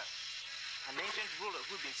Lisa. An ancient ruler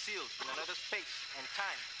who'd been sealed in another space and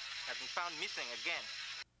time has been found missing again.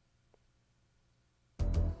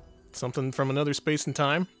 Something from another space and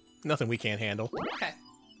time? Nothing we can't handle. Okay.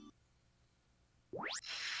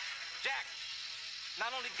 Jack,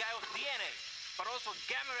 not only Gaius DNA, but also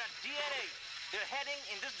Gamera DNA. They're heading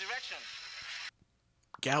in this direction.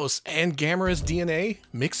 Gauss and Gamera's DNA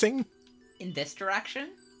mixing? In this direction?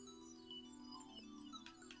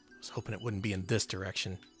 I was hoping it wouldn't be in this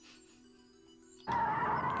direction.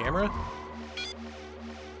 Gamera?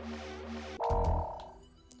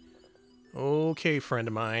 Okay, friend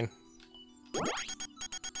of mine.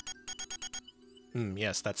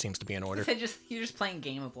 Yes, that seems to be in order. You're just playing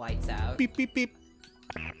Game of Lights Out. Beep, beep, beep.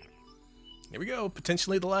 Here we go.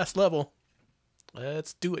 Potentially the last level.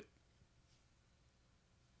 Let's do it.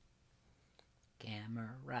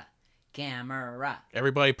 Gamera. Gamera.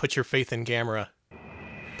 Everybody put your faith in Gamera.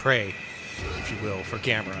 Pray, if you will, for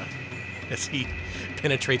Gamera as he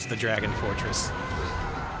penetrates the Dragon Fortress.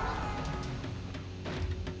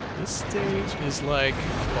 This stage is like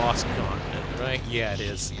a boss gauntlet, right? Yeah, it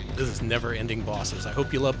is. This is never-ending bosses. I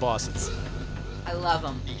hope you love bosses. I love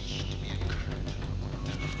them.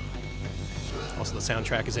 Also, the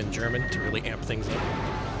soundtrack is in German to really amp things up.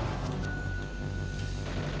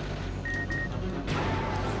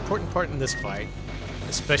 The important part in this fight,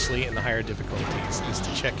 especially in the higher difficulties, is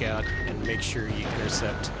to check out and make sure you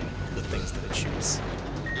intercept the things that it shoots.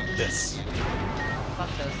 This. Fuck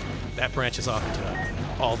those. That branches off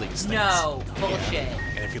into all these things. No, bullshit. Yeah.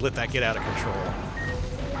 And if you let that get out of control,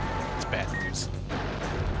 it's bad news.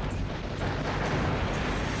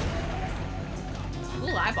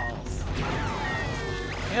 Cool eyeballs.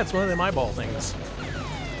 Yeah, it's one of them eyeball things.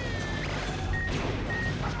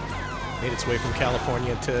 Made its way from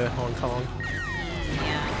California to Hong Kong.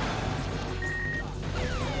 Yeah.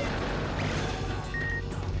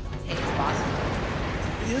 Hey, it's awesome.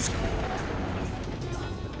 It is cool.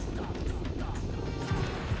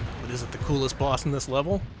 But is it the coolest boss in this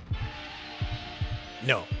level?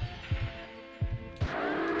 No.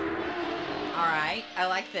 Alright, I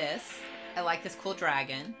like this. I like this cool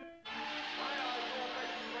dragon.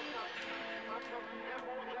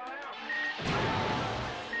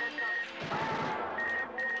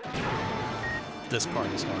 This part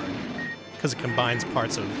is hard because it combines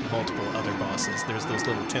parts of multiple other bosses. There's those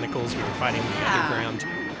little tentacles we were fighting in the underground,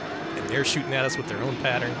 and they're shooting at us with their own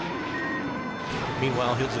pattern.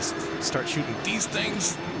 Meanwhile, he'll just start shooting these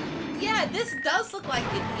things. Yeah, this does look like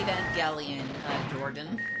an Evangelion,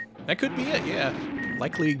 Jordan. That could be it, yeah.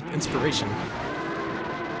 Likely inspiration.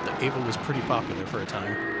 The Ava was pretty popular for a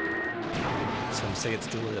time. Some say it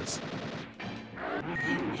still is.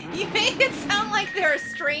 You make it sound like they're a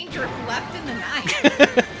stranger left in the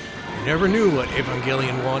night. We never knew what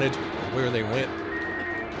Evangelion wanted or where they went.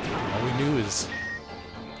 All we knew is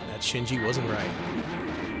that Shinji wasn't right.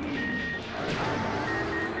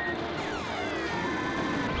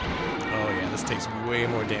 Oh yeah, this takes way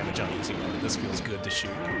more damage on easy mode. This feels good to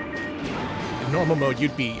shoot. In normal mode,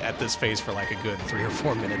 you'd be at this phase for like a good 3 or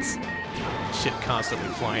 4 minutes. Shit constantly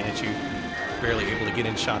flying at you. Barely able to get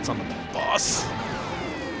in shots on the boss.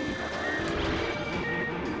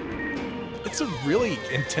 It's a really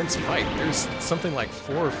intense fight. There's something like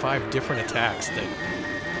 4 or 5 different attacks that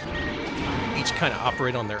each kind of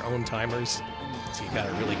operate on their own timers. So you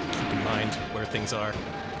gotta really keep in mind where things are.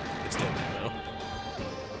 It's deadly though.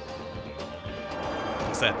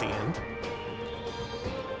 Is that the end?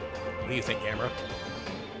 What do you think, Gamera?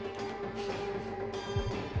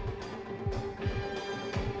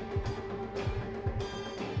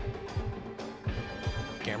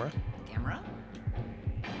 Gamera? Gamera?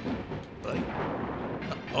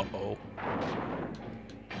 Uh-oh.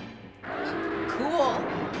 Cool.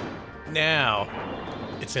 Now,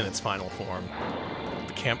 it's in its final form.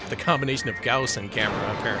 The combination of Gauss and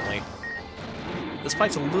Gamera, apparently. This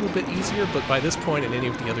fight's a little bit easier, but by this point in any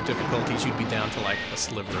of the other difficulties, you'd be down to like a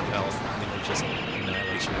sliver of health, and it would just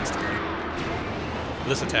annihilation instantly. For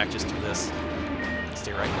this attack, just do this.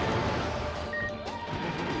 Stay right here.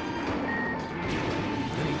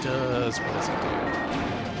 Then he does... what does he do?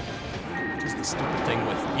 Does the stupid thing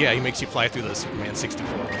with... yeah, he makes you fly through the Superman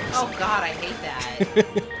 64 rings. Oh god, I hate that.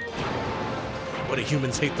 What do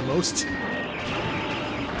humans hate the most?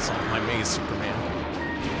 Solve my maze, Superman.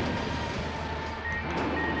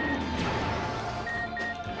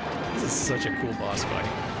 This is such a cool boss fight.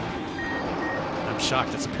 I'm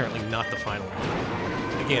shocked it's apparently not the final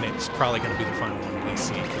one. Again, it's probably going to be the final one we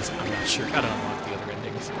see, because I'm not sure how to unlock the other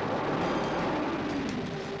endings.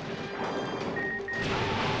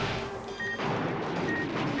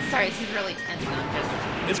 Sorry, this is really tense, not just...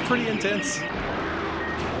 It's pretty intense.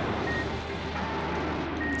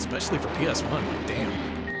 Especially for PS1, like, damn.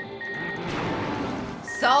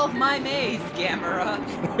 Solve my maze, Gamera.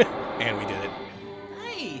 And we did it.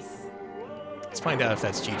 Nice. Let's find out if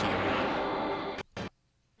that's GG or not.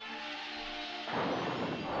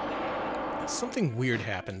 Something weird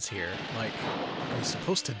happens here. Like, are you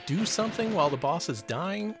supposed to do something while the boss is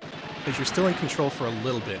dying? Because you're still in control for a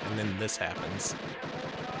little bit, and then this happens.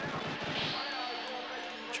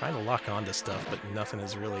 Trying to lock onto stuff, but nothing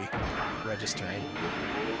is really registering.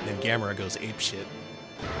 And then Gamera goes apeshit.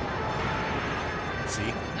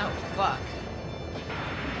 See? Oh, fuck.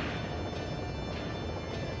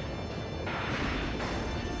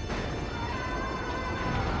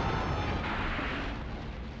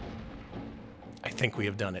 I think we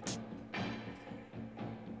have done it.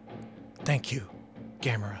 Thank you,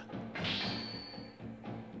 Gamera.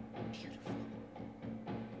 Beautiful.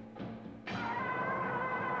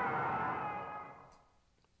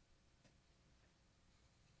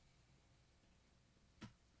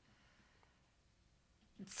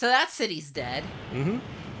 So that city's dead. Mm-hmm.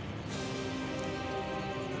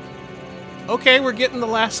 Okay, we're getting the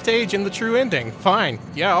last stage in the true ending. Fine.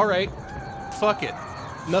 Yeah, alright. Fuck it.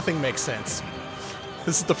 Nothing makes sense.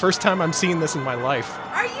 This is the first time I'm seeing this in my life.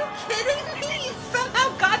 Are you kidding me? You somehow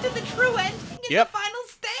got to the true ending in Yep. the final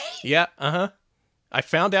stage? Yeah, uh-huh. I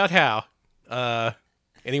found out how.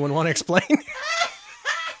 Anyone want to explain?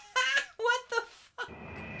 What the fuck?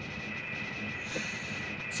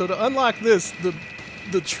 So to unlock this,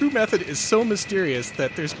 the true method is so mysterious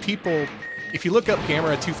that there's people... If you look up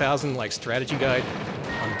Gamera 2000 like strategy guide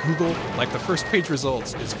on Google, like the first page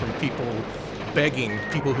results is from people begging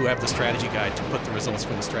people who have the strategy guide to put the results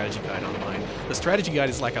from the strategy guide online. The strategy guide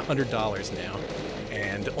is like $100 now,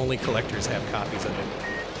 and only collectors have copies of it.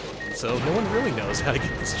 So no one really knows how to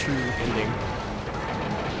get this true ending.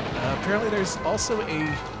 Apparently there's also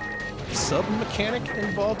a sub-mechanic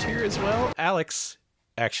involved here as well. Alex,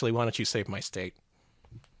 actually, why don't you save my state?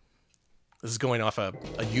 This is going off a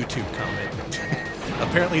YouTube comment.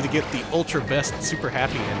 Apparently to get the ultra best super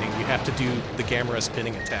happy ending, you have to do the Gamera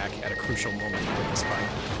spinning attack at a crucial moment in this fight.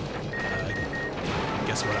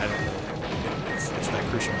 Guess what? I don't know. It's that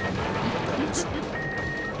crucial moment. I don't know what that is.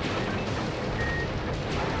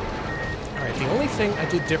 Alright, the only thing I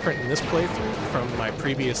did different in this playthrough from my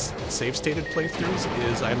previous save-stated playthroughs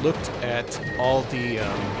is I looked at all the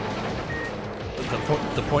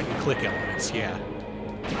point-and-click elements, yeah.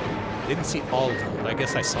 I didn't see all of them, but I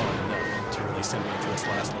guess I saw enough to really send me into this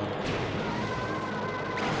last level.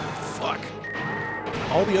 Fuck.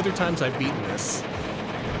 All the other times I've beaten this,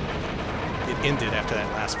 it ended after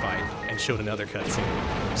that last fight and showed another cutscene.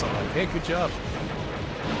 So I'm like, hey, good job.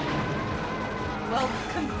 Well,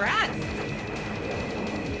 congrats.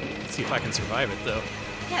 Let's see if I can survive it, though.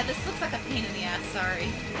 Yeah, this looks like a pain in the ass,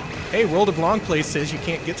 sorry. Hey, World of Longplay says you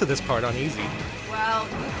can't get to this part on easy. Well,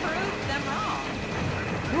 you proved them wrong.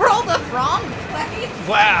 Rolled the wrong place?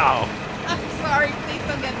 Wow! I'm sorry, please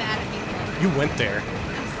don't get mad at me. You went there.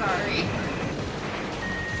 I'm sorry.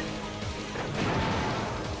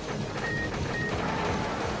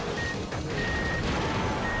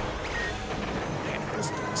 Man, this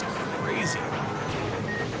thing is crazy.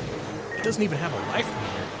 It doesn't even have a life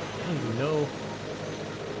meter. I don't even know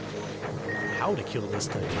how to kill this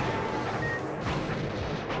thing.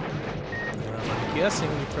 I'm guessing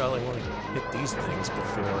you probably want to hit these things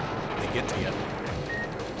before they get to you.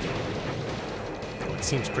 Oh, it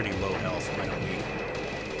seems pretty low health. Why don't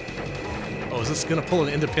we... Oh, is this gonna pull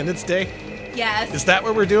an Independence Day? Yes. Is that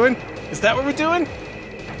what we're doing? Is that what we're doing?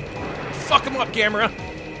 Fuck him up, Gamera!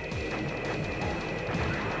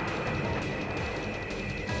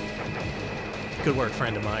 Good work,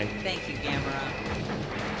 friend of mine. Thank you, Gamera.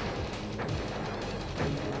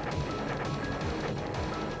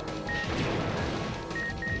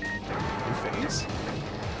 New phase?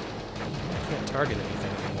 Can't target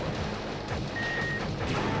anything anymore.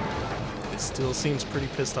 It still seems pretty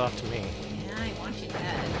pissed off to me. Yeah, I want you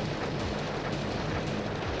dead.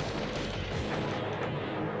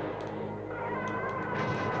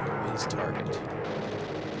 His target.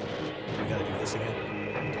 We gotta do this again.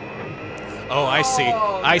 Oh, I see.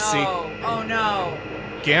 I see. Oh no.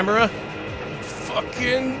 Gamera,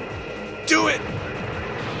 fucking do it!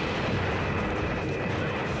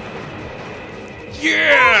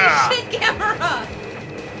 Yeah! Holy shit, Gamera!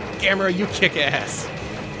 Gamera, you kick ass.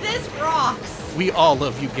 This rocks. We all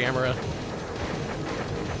love you, Gamera.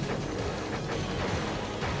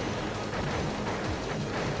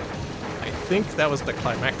 I think that was the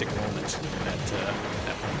climactic moment that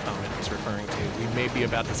that one comment was referring to. We may be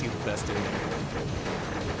about to see the best in there.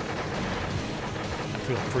 I'm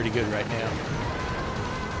feeling pretty good right now.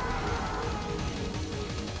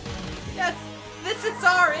 Yes, this is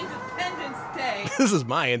our Independence Day. This is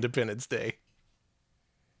my Independence Day.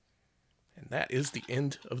 And that is the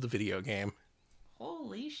end of the video game.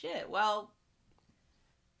 Holy shit. Well,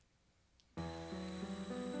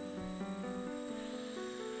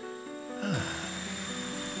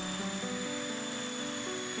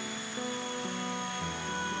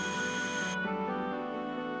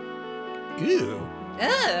 Ew.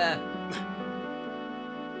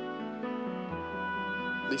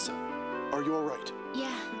 Lisa, are you alright?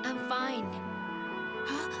 Yeah, I'm fine.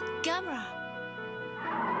 Huh? Gamera!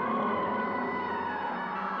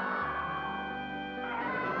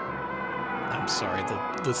 I'm sorry,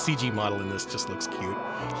 the CG model in this just looks cute.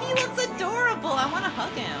 he looks adorable. I want to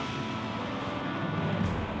hug him.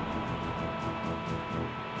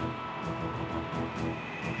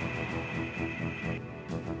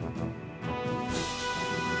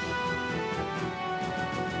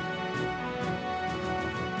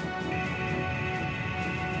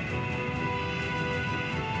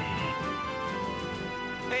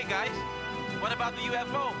 Hey guys, what about the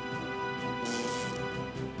UFO?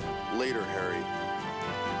 Later, Harry.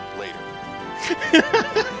 Later.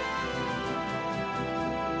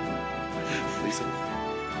 Lisa,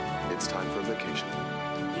 it's time for vacation.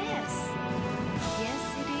 Yes. Yes,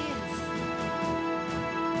 it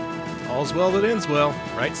is. All's well that ends well,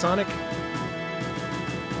 right, Sonic?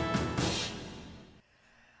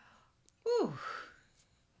 Whew.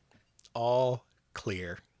 All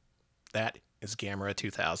clear. That is Gamera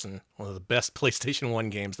 2000, one of the best PlayStation 1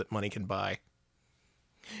 games that money can buy.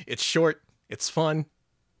 It's short, it's fun,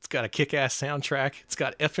 it's got a kick-ass soundtrack, it's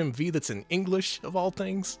got FMV that's in English, of all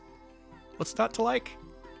things. What's not to like?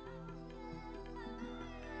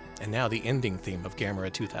 And now the ending theme of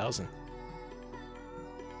Gamera 2000.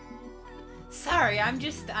 Sorry, I'm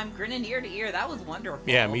grinning ear to ear. That was wonderful.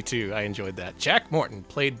 Yeah, me too. I enjoyed that. Jack Morton,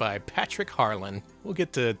 played by Patrick Harlan. We'll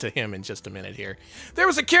get to him in just a minute here. There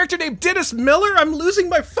was a character named Dennis Miller? I'm losing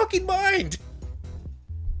my fucking mind!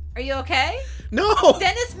 Are you okay? No!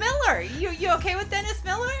 Dennis Miller! You okay with Dennis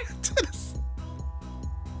Miller? Dennis.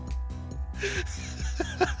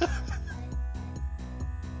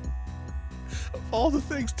 Of all the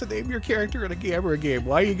things to name your character in a Gamera game,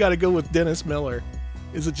 why you gotta go with Dennis Miller?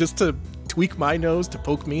 Is it just to tweak my nose, to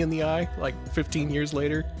poke me in the eye, like 15 years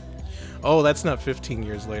later? Oh, that's not 15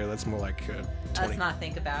 years later, that's more like 20. Let's not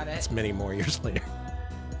think about it. It's many more years later.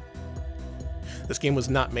 This game was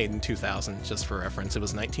not made in 2000, just for reference. It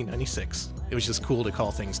was 1996. It was just cool to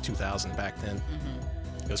call things 2000 back then.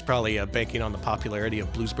 Mm-hmm. It was probably banking on the popularity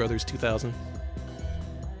of Blues Brothers 2000.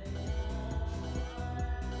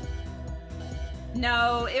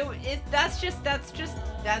 No, that's just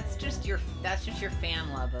your fan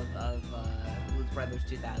love of Blues Brothers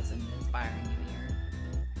 2000 inspiring you here.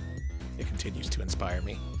 It continues to inspire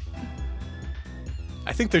me.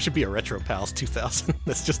 I think there should be a Retro Pals 2000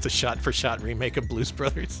 that's just a shot-for-shot remake of Blues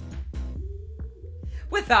Brothers.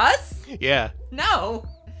 With us? Yeah. No.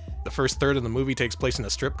 The first third of the movie takes place in a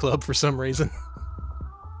strip club for some reason.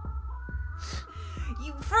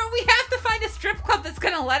 We have to find a strip club that's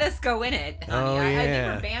going to let us go in it, honey. Oh, I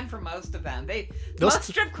yeah. think we're banned from most of them. Most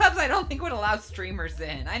strip clubs I don't think would allow streamers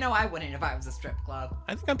in. I know I wouldn't if I was a strip club.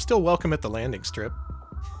 I think I'm still welcome at the landing strip.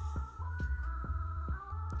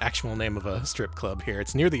 Actual name of a strip club here.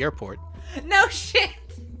 It's near the airport. No shit.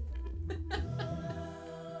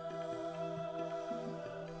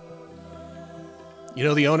 You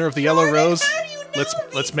know the owner of the Yellow Rose? How do you know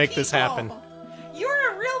Let's make this happen.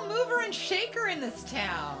 You're a real mover and shaker in this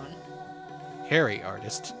town. Harry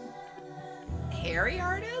artist. Harry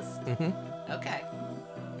artist? Mm-hmm. Okay.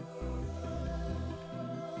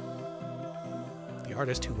 The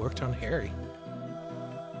artist who worked on Harry.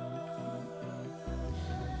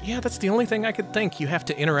 Yeah, that's the only thing I could think. You have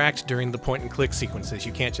to interact during the point-and-click sequences.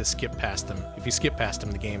 You can't just skip past them. If you skip past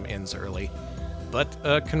them, the game ends early. But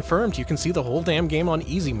confirmed, you can see the whole damn game on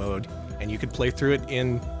easy mode, and you could play through it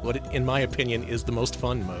in what, in my opinion, is the most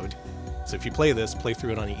fun mode. So if you play this, play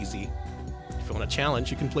through it on easy. If you want a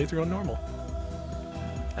challenge, you can play through on normal.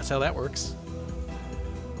 That's how that works.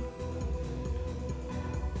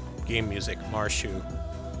 Game music, Marshu.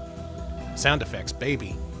 Sound effects,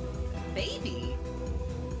 Baby. Baby?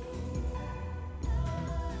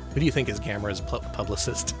 Who do you think is Gamera's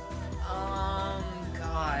publicist?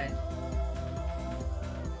 God.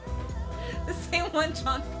 The same one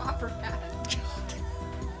John Popper had.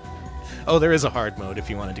 Oh, there is a hard mode if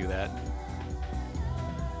you want to do that.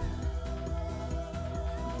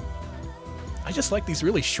 I just like these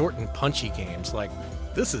really short and punchy games. Like,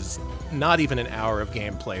 this is not even an hour of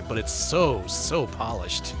gameplay, but it's so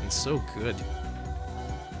polished and so good.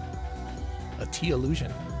 A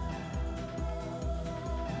T-illusion.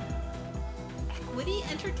 Equity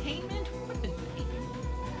Entertainment? What a name.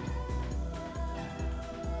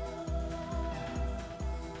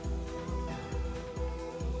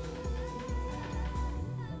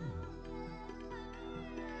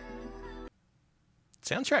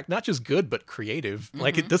 Soundtrack, not just good, but creative.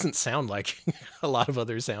 Like, it doesn't sound like a lot of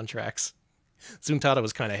other soundtracks. Zuntata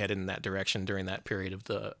was kind of headed in that direction during that period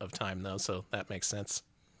of time, though, so that makes sense.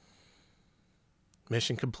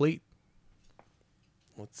 Mission complete.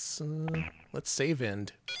 Let's save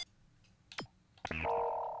end.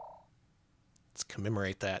 Let's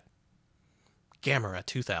commemorate that. Gamera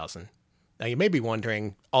 2000. Now, you may be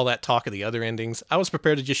wondering, all that talk of the other endings, I was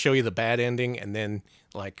prepared to just show you the bad ending and then,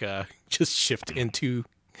 like, just shift into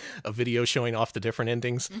a video showing off the different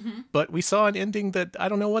endings. But we saw an ending that I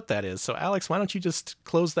don't know what that is. So, Alex, why don't you just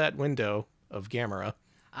close that window of Gamera?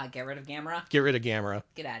 Get rid of Gamera? Get rid of Gamera.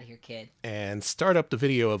 Get out of here, kid. And start up the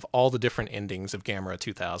video of all the different endings of Gamera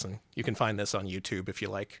 2000. You can find this on YouTube if you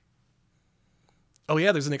like. Oh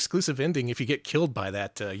yeah, there's an exclusive ending if you get killed by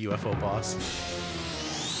that UFO boss.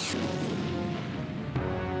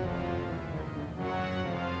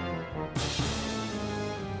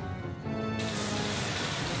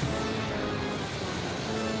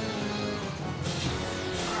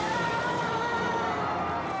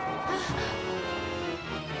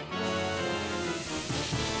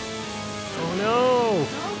 No,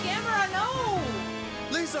 Gamera, no!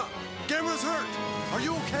 Lisa! Gamera's hurt! Are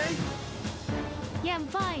you okay? Yeah, I'm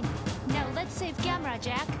fine. Now let's save Gamera,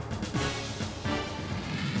 Jack.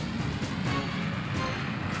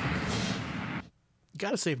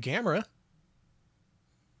 Gotta save Gamera.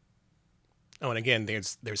 Oh, and again,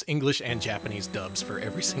 there's English and Japanese dubs for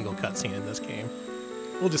every single cutscene in this game.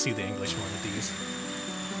 We'll just see the English one of these.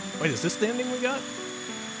 Wait, is this the ending we got?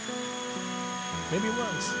 Maybe it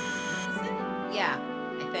was. Yeah,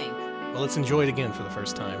 I think. Well, let's enjoy it again for the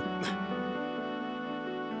first time.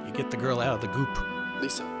 You get the girl out of the goop.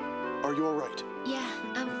 Lisa, are you alright? Yeah,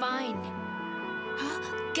 I'm fine. Huh?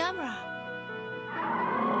 Gamera!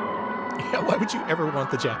 Yeah, why would you ever want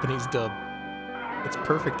the Japanese dub? It's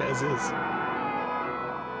perfect as is.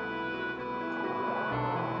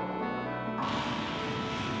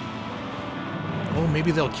 Oh,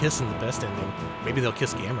 maybe they'll kiss in the best ending. Maybe they'll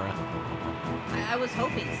kiss Gamera. I was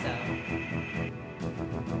hoping so.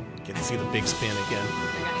 Get to see the big spin again.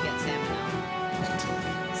 They're gonna get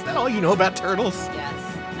salmonella. Is that all you know about turtles? Yes.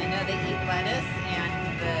 I know they eat lettuce, and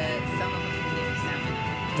some of them eat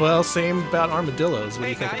salmonella. Well, same about armadillos. What do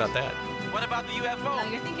you think guys. about that? What about the UFO? No,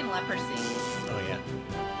 you're thinking leprosy. Oh, yeah.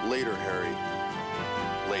 Later, Harry.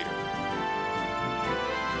 Later.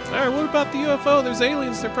 All right, what about the UFO? There's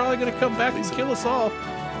aliens. They're probably going to come back and kill us all.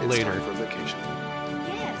 It's Later. time for vacation.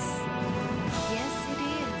 Yes. Yes, it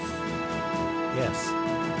is. Yes.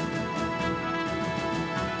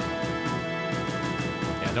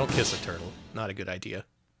 Yeah, don't kiss a turtle. Not a good idea.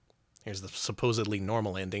 Here's the supposedly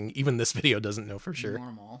normal ending. Even this video doesn't know for sure.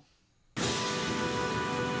 Normal.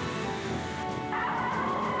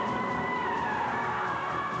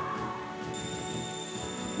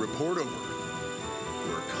 Report over.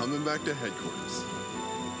 We're coming back to headquarters.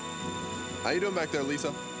 How you doing back there,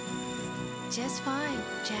 Lisa? Just fine,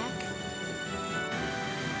 Jack.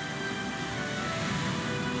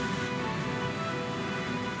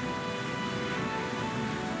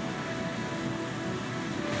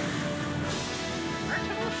 Are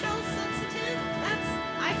turtle shells sensitive?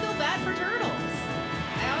 I feel bad for turtles.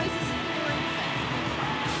 I always assumed they were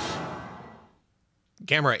insensitive.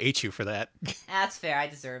 Gamera ate you for that. That's fair. I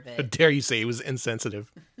deserve How it. dare you say he was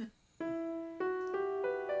insensitive?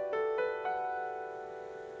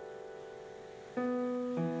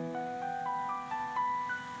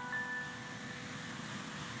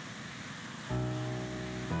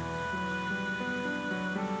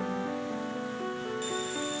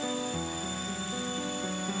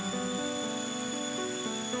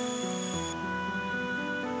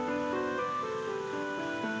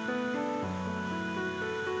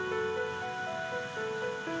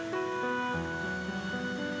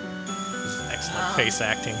 Excellent face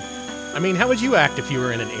acting. I mean, how would you act if you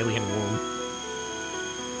were in an alien womb?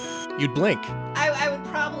 You'd blink. I would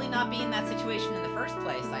probably not be in that situation in the first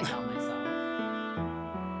place, I tell myself.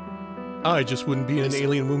 I just wouldn't be in an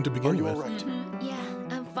alien womb to begin Are you with. all right? Yeah,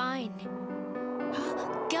 I'm fine.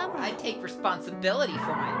 Gamera! I take responsibility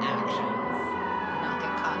for my actions. Not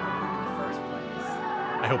get caught in the first place.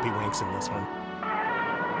 I hope he winks in this one.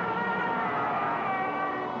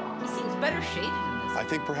 He seems better shaded in this. I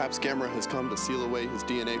think perhaps Gamera has come to seal away his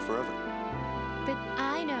DNA forever. But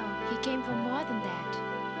I know he came from more than that.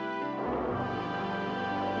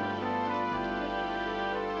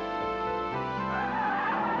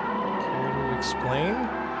 Care to explain?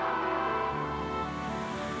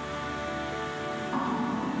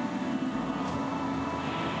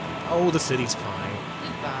 Oh, the city's fine.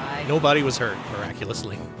 Goodbye. Nobody was hurt,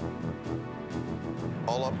 miraculously.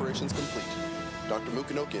 All operations complete. Dr.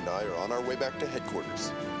 Mukanoki and I are on our way back to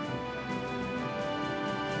headquarters.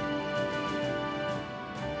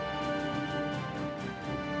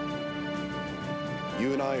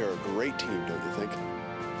 You and I are a great team, don't you think?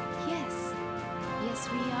 Yes. Yes,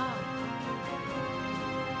 we are.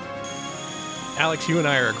 Alex, you and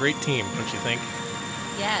I are a great team, don't you think?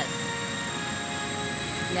 Yes.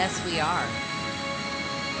 Yes, we are.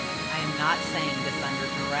 I am not saying this under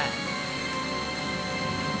duress.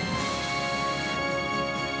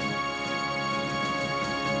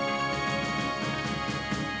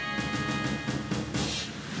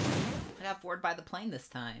 I got bored by the plane this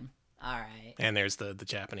time. All right. And there's the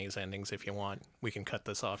Japanese endings if you want. We can cut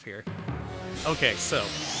this off here. Okay, so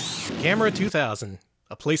Gamera 2000,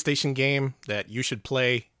 a PlayStation game that you should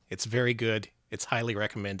play. It's very good. It's highly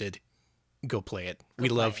recommended. Go play it. We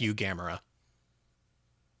love you, Gamera.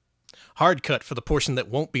 Hard cut for the portion that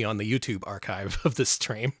won't be on the YouTube archive of this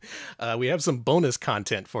stream. We have some bonus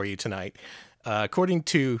content for you tonight. According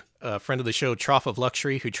to a friend of the show, Trough of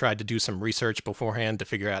Luxury, who tried to do some research beforehand to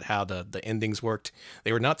figure out how the endings worked,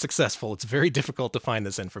 they were not successful. It's very difficult to find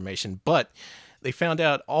this information, but they found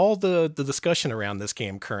out all the discussion around this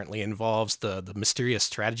game currently involves the mysterious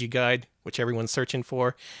strategy guide, which everyone's searching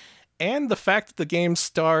for, and the fact that the game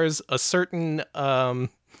stars a certain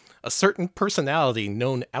personality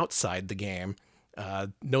known outside the game.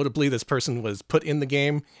 Notably, this person was put in the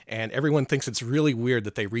game, and everyone thinks it's really weird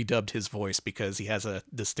that they redubbed his voice because he has a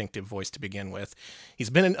distinctive voice to begin with. He's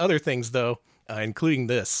been in other things, though, including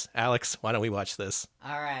this. Alex, why don't we watch this?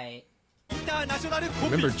 All right.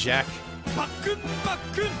 Remember Jack?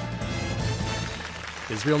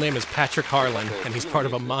 His real name is Patrick Harlan, and he's part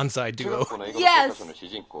of a Manzai duo. Yes!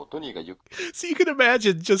 So you can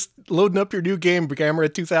imagine just loading up your new game,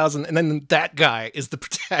 Gamera 2000, and then that guy is the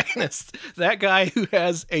protagonist. That guy who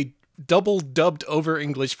has a double dubbed over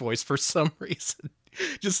English voice for some reason.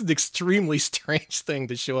 Just an extremely strange thing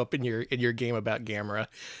to show up in your game about Gamera.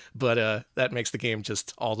 But that makes the game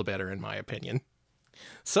just all the better, in my opinion.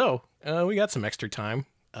 So, we got some extra time.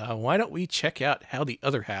 Why don't we check out how the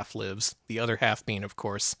other half lives? The other half being, of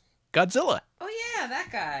course, Godzilla. Oh yeah, that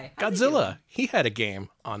guy. Godzilla. He had a game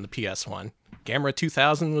on the PS1. Gamera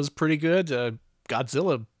 2000 was pretty good.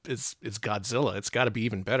 Godzilla is Godzilla. It's got to be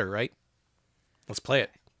even better, right? Let's play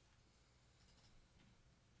it.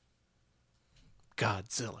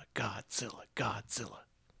 Godzilla, Godzilla, Godzilla.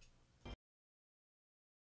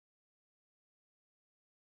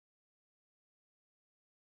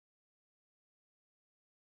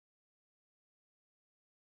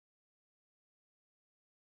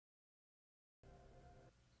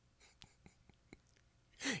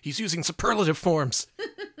 He's using superlative forms.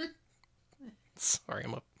 Sorry,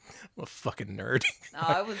 I'm a fucking nerd.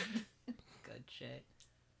 Oh, it was good shit.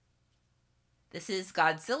 This is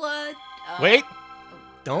Godzilla. Wait.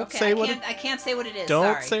 Don't okay, say I can't say what it is.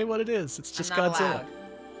 Don't Sorry. say what it is. It's just I'm not Godzilla. allowed.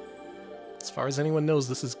 As far as anyone knows,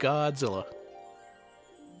 this is Godzilla.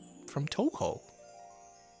 From Toho.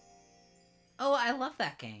 Oh, I love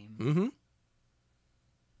that game. Mm-hmm.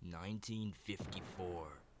 1954.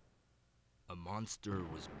 A monster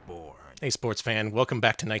was born. Hey, sports fan. Welcome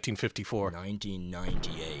back to 1954.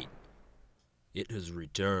 1998. It has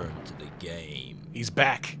returned to the game. He's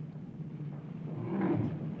back.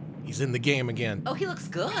 He's in the game again. Oh, he looks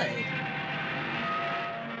good.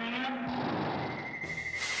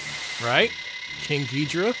 Right? King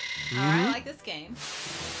Ghidorah. Mm-hmm. I like this game.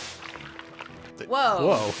 Whoa.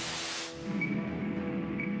 Whoa.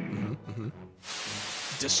 Mm-hmm.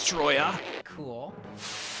 Destroyer. Cool.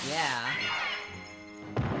 Yeah.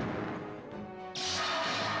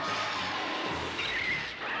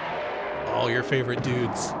 All your favorite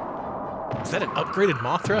dudes. Is that an upgraded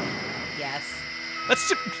Mothra? Yes.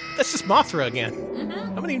 That's just Mothra again.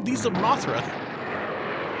 Mm-hmm. How many of these are Mothra?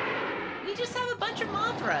 We just have a bunch of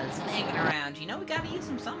Mothras hanging around? You know, we gotta use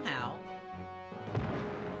them somehow.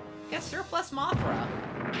 Got surplus Mothra.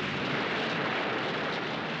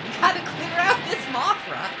 We gotta clear out this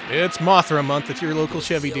Mothra. It's Mothra month at your local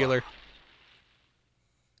Chevy dealer.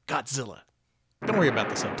 Godzilla. Don't worry about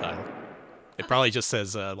the subtitle. It probably just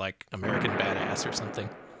says, like, American Badass or something.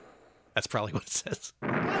 That's probably what it says.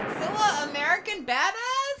 Godzilla, American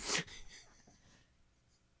Badass?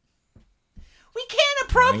 We can't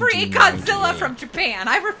appropriate Godzilla from Japan.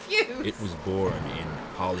 I refuse. It was born in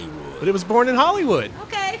Hollywood. But it was born in Hollywood.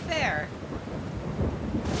 Okay, fair.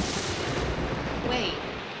 Wait.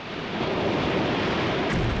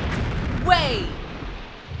 Wait.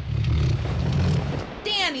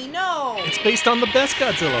 Danny, no. It's based on the best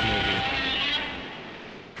Godzilla movie.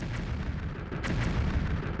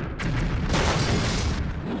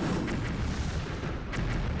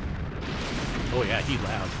 Oh yeah, he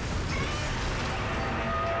loud.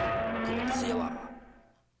 Godzilla.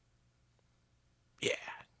 Yeah.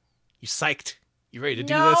 You psyched? You ready to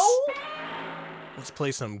do No. this? Let's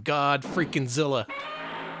play some God freaking Zilla.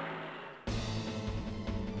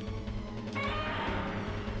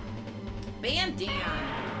 Bandan.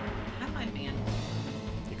 How do I ban?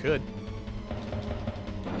 You could.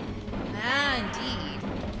 Ah,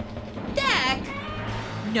 indeed. Deck?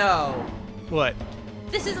 No. What?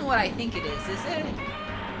 This isn't what I think it is it?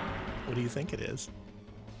 What do you think it is?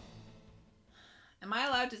 Am I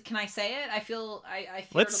allowed to? Can I say it? I feel. I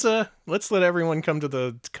feel. Let's let everyone come to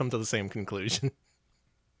the same conclusion.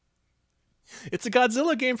 It's a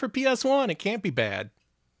Godzilla game for PS1. It can't be bad.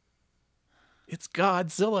 It's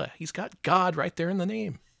Godzilla. He's got God right there in the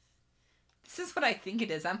name. This is what I think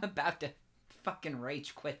it is. I'm about to fucking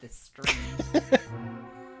rage quit this stream.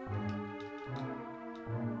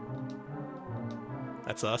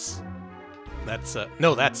 That's us. That's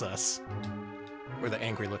no, that's us. We're the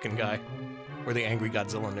angry looking guy. We're the angry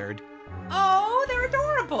Godzilla nerd. Oh, they're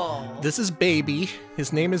adorable. This is Baby.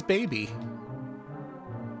 His name is Baby.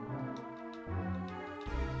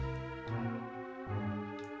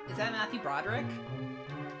 Is that Matthew Broderick?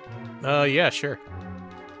 Yeah, sure.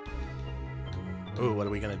 Ooh, what are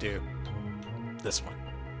we gonna do? This one.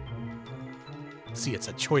 See, it's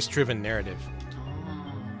a choice-driven narrative.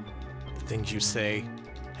 The things you say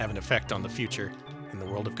have an effect on the future in the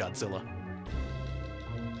world of Godzilla.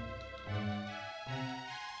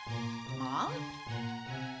 Mom?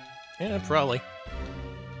 Yeah, probably.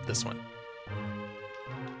 This one.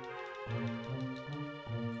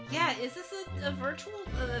 Yeah, is this a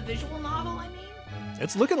visual novel, I mean?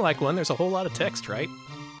 It's looking like one. There's a whole lot of text, right?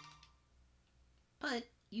 But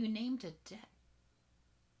you named it deck.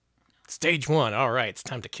 Stage 1. All right, it's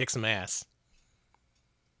time to kick some ass.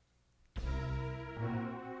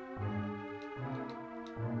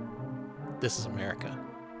 This is America.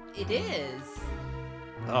 It is.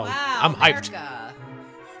 Oh, wow, I'm hyped. America.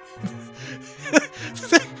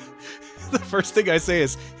 The first thing I say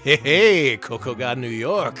is, hey, hey, Coco God, New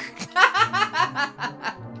York.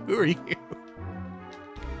 Who are you?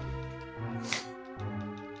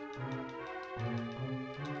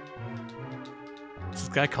 This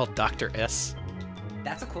guy called Dr. S.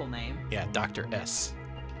 That's a cool name. Yeah, Dr. S.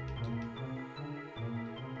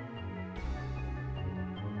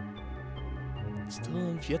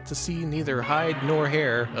 Still have yet to see neither hide nor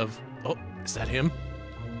hair of... Oh, is that him?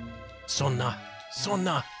 Sonna.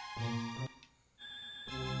 Sonna.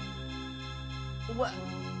 What?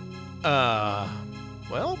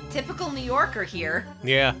 Well? Typical New Yorker here.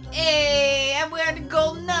 Yeah. Hey, I'm wearing a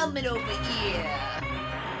golden helmet over here.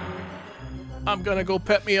 I'm gonna go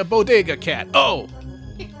pet me a bodega cat. Oh!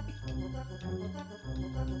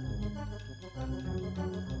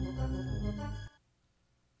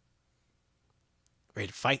 Ready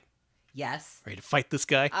to fight? Yes. Ready to fight this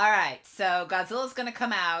guy? All right, so Godzilla's gonna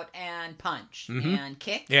come out and punch and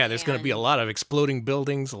kick. Yeah, there's gonna be a lot of exploding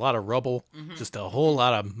buildings, a lot of rubble, just a whole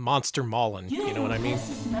lot of monster mauling. You know what I mean?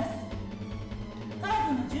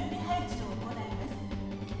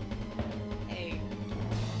 Hey.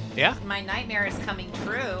 Yeah? My nightmare is coming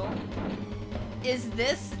true. Is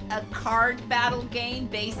this a card battle game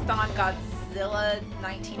based on Godzilla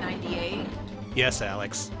 1998? Yes,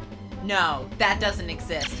 Alex. No, that doesn't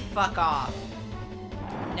exist. Fuck off.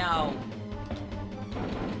 No.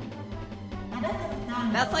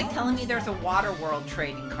 That's like telling me there's a Waterworld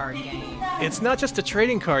trading card game. It's not just a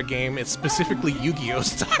trading card game, it's specifically Yu-Gi-Oh!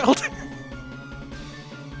 Styled.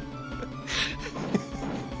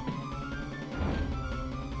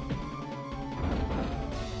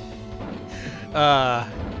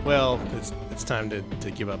 Well, it's time to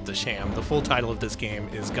give up the sham. The full title of this game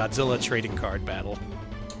is Godzilla Trading Card Battle.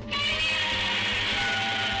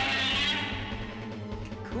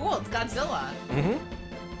 cool. It's Godzilla. Mm-hmm.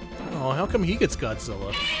 Oh, how come he gets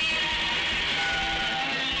Godzilla?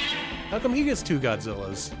 How come he gets 2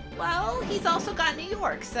 Godzillas? Well, he's also got New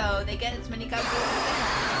York, so they get as many Godzillas as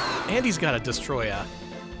they want. And he's got a Destroyer.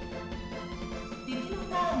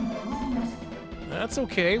 That's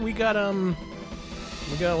okay. We got one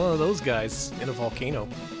of those guys in a volcano.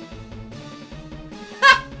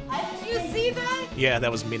 Did you see that? Yeah,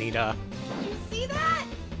 that was Minida. Did you see that?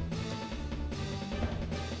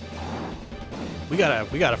 We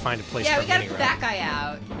gotta find a place Yeah, for we gotta Mini put Ra. that guy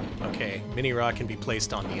out. Okay, Mini Ra can be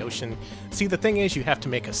placed on the ocean. See, the thing is, you have to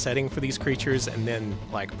make a setting for these creatures and then,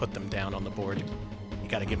 like, put them down on the board. You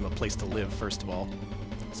gotta give them a place to live, first of all.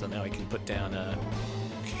 So now we can put down,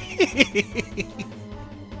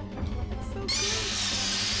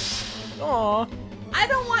 Aww. I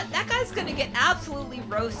don't want... That guy's gonna get absolutely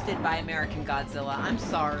roasted by American Godzilla. I'm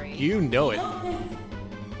sorry. You know it.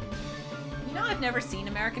 You know I've never seen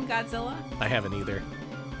American Godzilla? I haven't either.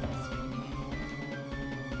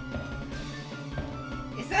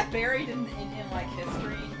 Is that buried in like,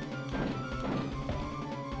 history?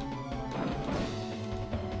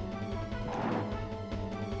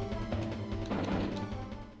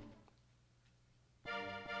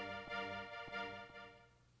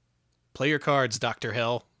 Play your cards, Dr.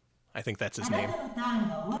 Hell. I think that's his name.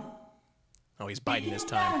 Oh, he's biding his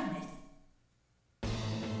time.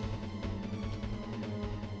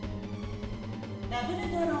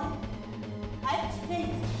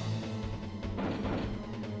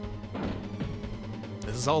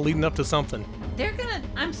 This is all leading up to something. They're gonna...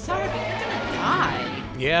 I'm sorry, but they're gonna die.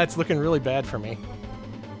 Yeah, it's looking really bad for me.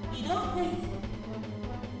 Oh,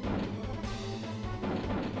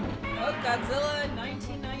 Godzilla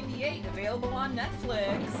 1998, available on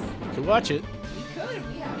Netflix. You could watch it. We could if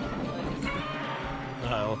we have Netflix.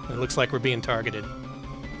 Oh, it looks like we're being targeted.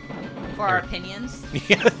 For our opinions?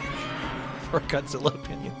 Yeah. For Godzilla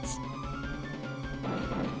opinions.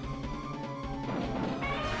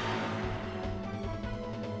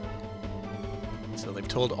 So they've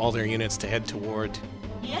told all their units to head toward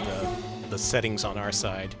the settings on our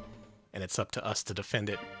side, and it's up to us to defend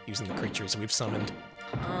it using the creatures we've summoned.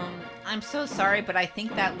 I'm so sorry, but I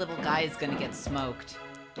think that little guy is gonna get smoked.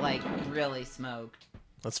 Like, really smoked.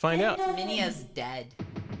 Let's find out. Minia's dead.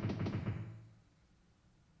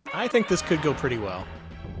 I think this could go pretty well.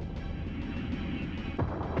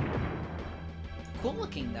 Cool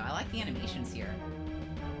looking, though. I like the animations here.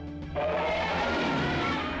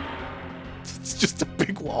 It's just a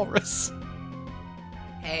big walrus.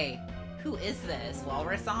 Hey, who is this?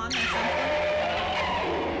 Walrus on?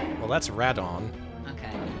 Well, that's Radon.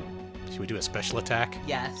 Okay. Should we do a special attack?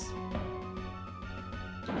 Yes.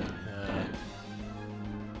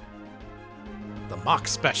 The Mach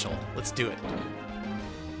Special. Let's do it.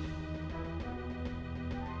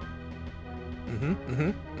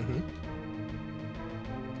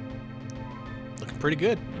 Looking pretty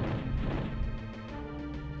good.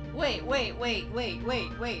 Wait.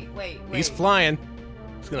 He's flying.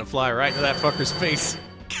 He's gonna fly right into that fucker's face.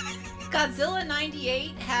 Godzilla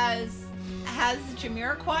 98 has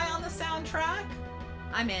Jamiroquai on the soundtrack?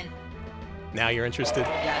 I'm in. Now you're interested?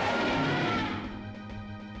 Yes.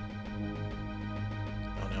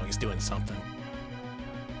 Oh no, he's doing something.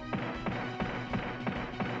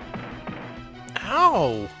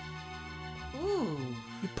 Ow! Ooh.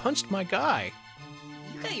 You punched my guy.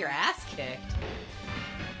 You got your ass kicked.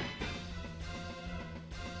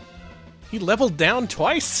 He leveled down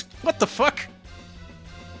twice? What the fuck?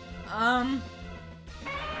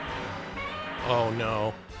 Oh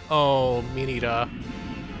no. Oh, Minida.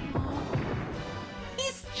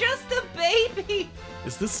 He's just a baby!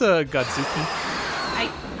 Is this a Godzuki?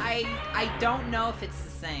 I don't know if it's the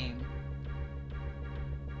same.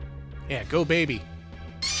 Yeah, go baby.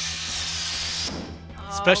 Oh,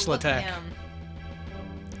 Special look at attack. him.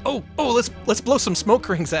 Oh, let's blow some smoke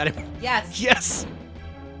rings at him. Yes. Yes.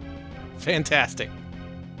 Fantastic.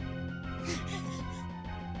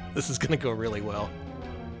 This is gonna go really well.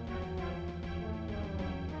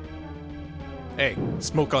 Hey,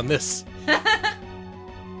 smoke on this.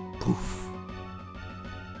 Poof.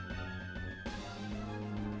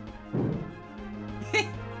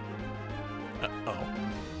 Oh.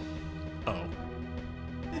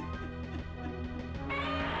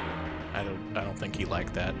 I don't think he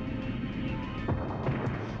liked that.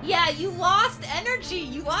 Yeah, you lost energy.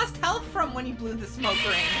 You lost health from when you blew the smoke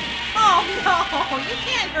ring. Oh no, you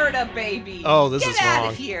can't hurt a baby. Oh, this is Get out wrong.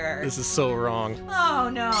 of here. This is so wrong. Oh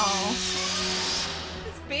no.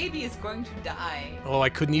 This baby is going to die. Oh, I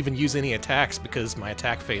couldn't even use any attacks because my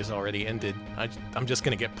attack phase already ended. I'm just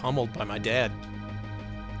gonna get pummeled by my dad.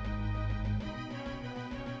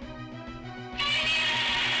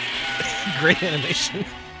 Great animation.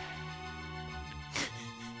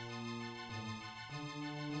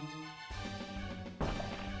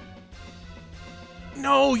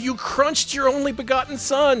 No, you crunched your only begotten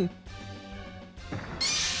son!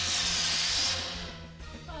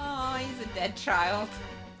 Oh, he's a dead child.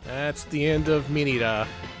 That's the end of Minita.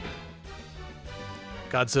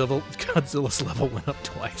 Godzilla's level went up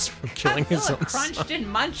twice from killing his own crunched son. and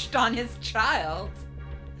munched on his child.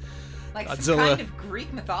 Like Godzilla some kind of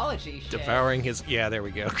Greek mythology shit. Devouring his... Yeah, there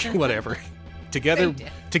we go. Whatever. Together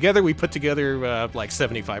we put together like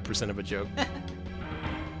 75% of a joke.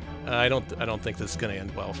 I don't think this is going to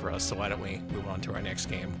end well for us, so why don't we move on to our next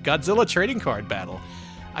game. Godzilla trading card battle.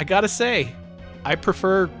 I gotta say, I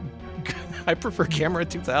prefer Gamera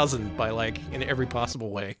 2000 by like in every possible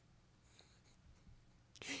way.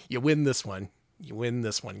 You win this one. You win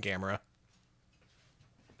this one, Gamera.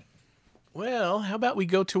 Well, how about we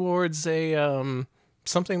go towards a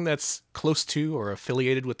something that's close to or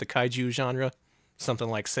affiliated with the kaiju genre? Something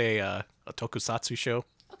like, say, a tokusatsu show.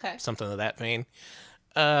 Okay. Something of that vein.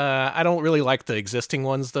 I don't really like the existing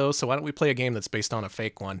ones, though, so why don't we play a game that's based on a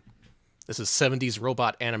fake one? This is 70s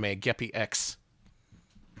robot anime, geppy-x.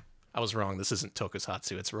 I was wrong. This isn't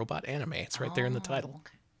tokusatsu. It's robot anime. It's right there in the title.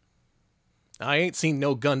 Okay. I ain't seen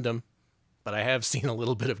no Gundam, but I have seen a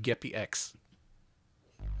little bit of geppy-x.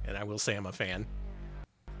 And I will say I'm a fan.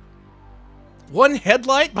 One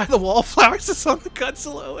Headlight by the Wallflowers is on the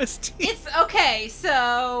Godzilla OST. It's okay,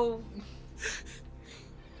 so...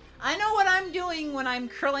 I know what I'm doing when I'm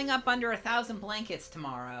curling up under 1,000 blankets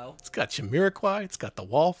tomorrow. It's got Jamiroquai. It's got the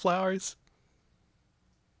Wallflowers.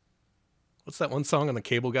 What's that one song on the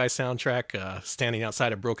Cable Guy soundtrack? Standing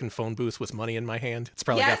outside a broken phone booth with money in my hand. It's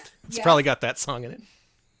probably probably got that song in it.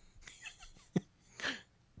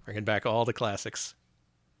 Bringing back all the classics.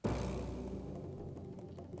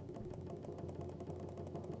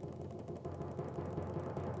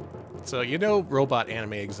 So you know, robot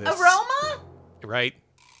anime exists. Aroma? Right?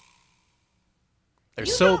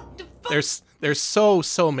 There's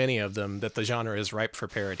so many of them that the genre is ripe for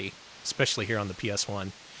parody, especially here on the PS1.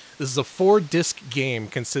 This is a 4-disc game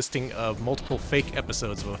consisting of multiple fake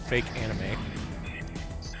episodes of a fake anime.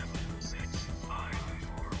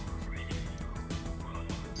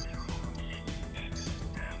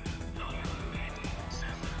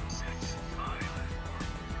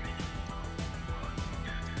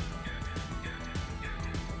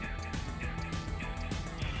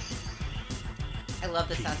 I love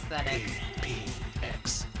this aesthetic.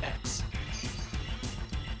 Geppy-x.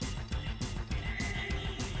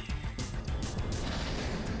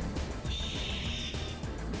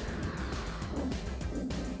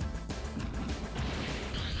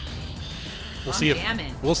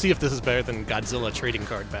 We'll see if this is better than Godzilla trading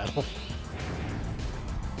card battle.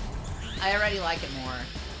 I already like it more.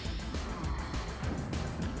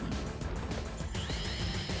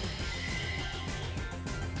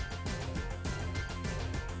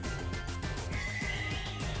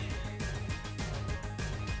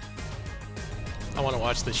 I want to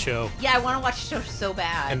watch this show. Yeah, I want to watch the show so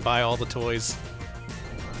bad. And buy all the toys.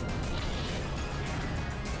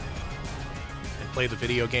 And play the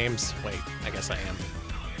video games. Wait, I guess I am.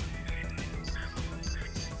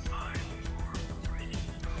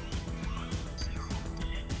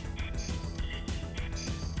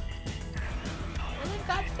 Well, they've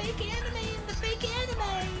got fake anime in the fake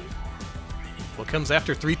anime. What comes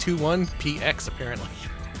after 321 PX, apparently.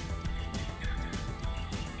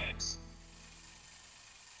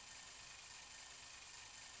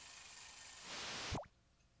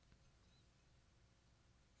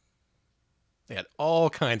 They had all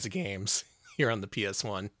kinds of games here on the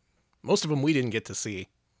PS1. Most of them we didn't get to see.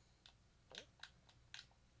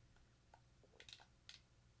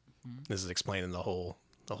 This is explaining the whole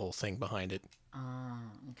thing behind it.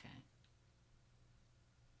 Okay.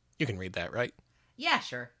 You can read that, right? Yeah,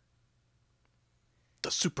 sure.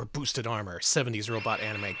 The super boosted armor, 70s robot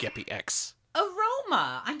anime geppy-x.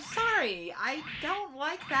 Aroma. I'm sorry, I don't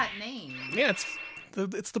like that name. Yeah,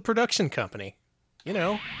 it's the production company. You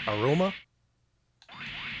know, Aroma.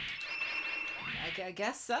 I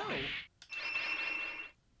guess so.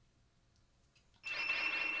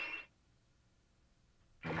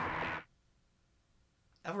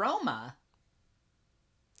 Aroma.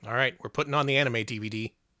 All right, we're putting on the anime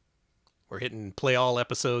DVD. We're hitting play all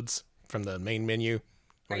episodes from the main menu.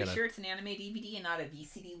 Are you sure it's an anime DVD and not a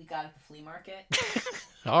VCD we got at the flea market?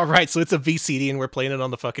 All right, so it's a VCD and we're playing it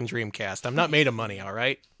on the fucking Dreamcast. I'm not made of money, all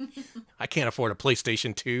right? I can't afford a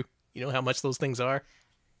PlayStation 2. You know how much those things are?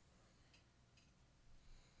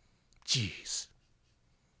 Jeez. 「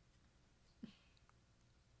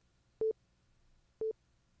 All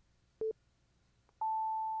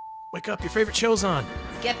Wake up, your favorite show's on.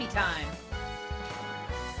 It's Geppy time.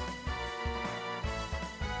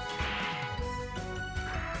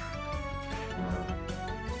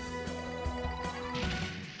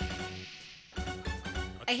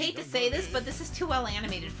 I hate to say this, but this is too well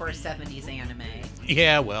animated for a 70s anime.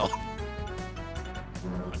 Yeah, well.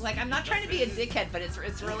 Like, I'm not trying to be a dickhead, but it's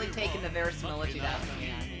really taken the verisimilitude out of the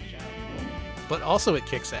anime show. But also it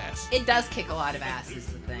kicks ass. It does kick a lot of ass, is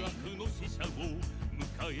the thing.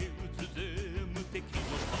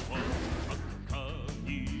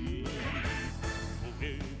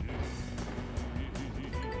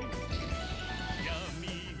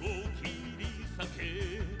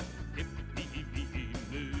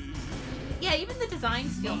 Yeah, even the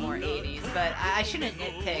designs feel more 80s, but I shouldn't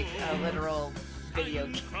nitpick a literal video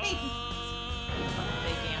game.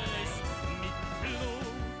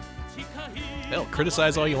 Hell,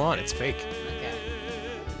 criticize all you want, it's fake.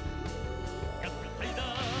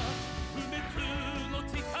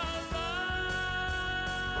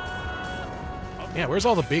 Okay. Yeah, where's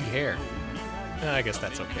all the big hair? I guess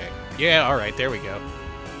that's okay. Yeah, alright, there we go.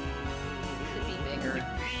 Could be bigger.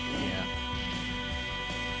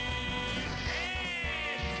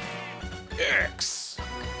 Yeah. X.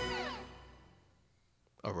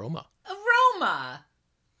 Aroma. Aroma!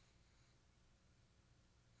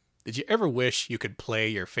 Did you ever wish you could play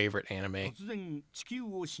your favorite anime?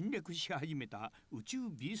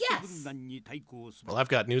 Yes! Well, I've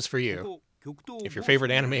got news for you. If your favorite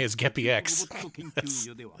anime is geppy-x,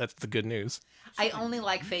 that's the good news. I only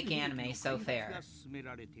like fake anime, so fair.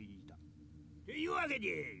 というわけ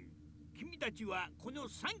で、君たちはこの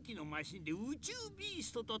3機のマシンで宇宙ビー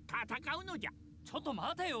ストと戦うのじゃ。ちょっと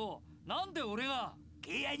待てよ。なんで俺が？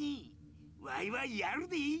ケアに、ワイはやる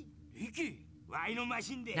で。いけ。ワイのマ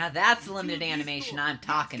シンで。Now that's limited animation I'm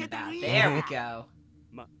talking about. There we go.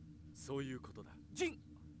 ま、そういうことだ。ジン、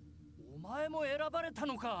お前も選ばれた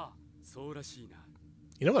のか。そうらしいな。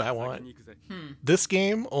 You know what I want? This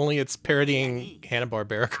game, only it's parodying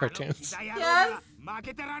Hanna-Barbera cartoons. Yes!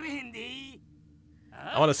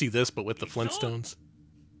 I want to see this, but with the Flintstones.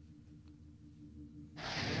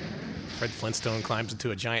 Fred Flintstone climbs into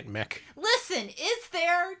a giant mech. Listen, is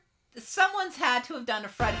there... Someone's had to have done a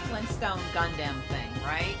Fred Flintstone Gundam thing,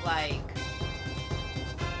 right? Like...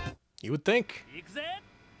 You would think.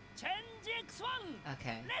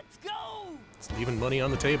 Okay. Let's go! It's leaving money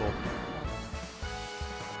on the table.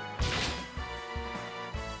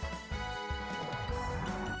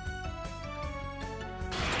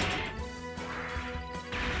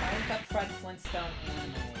 I look up Fred Flintstone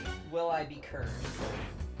anime. Will I be cursed?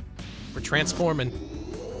 We're transforming.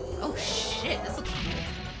 Oh shit, this looks cool.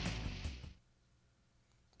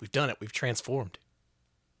 We've done it. We've transformed.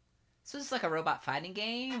 So is this like a robot fighting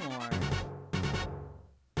game, or...?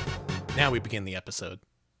 Now we begin the episode.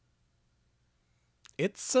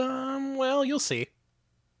 It's, well, you'll see.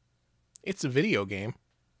 It's a video game.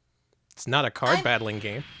 It's not a card battling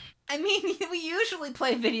game. I mean, we usually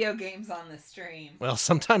play video games on the stream. Well,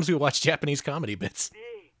 sometimes we watch Japanese comedy bits.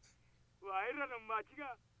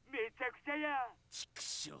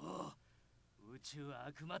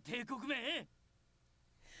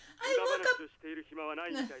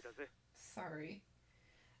 Sorry.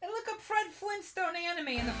 I look up Fred Flintstone anime,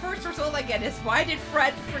 and the first result I get is, why did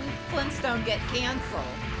Fred Flintstone get canceled?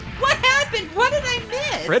 What happened? What did I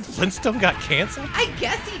miss? Fred Flintstone got canceled? I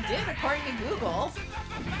guess he did, according to Google.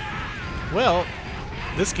 Well,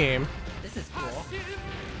 this game... This is cool.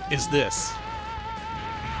 ...is this.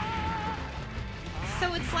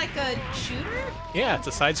 So it's like a shooter? Yeah, it's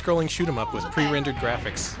a side-scrolling shoot-'em-up with pre-rendered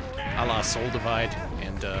graphics, a la Soul Divide,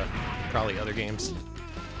 and probably other games.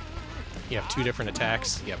 You have 2 different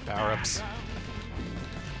attacks, you have power-ups.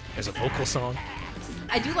 There's a vocal song.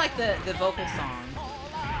 I do like the vocal song.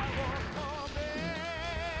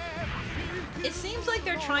 It seems like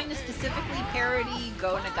they're trying to specifically parody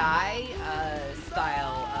Go Nagai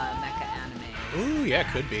style mecha anime. Ooh, yeah,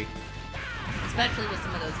 could be. Especially with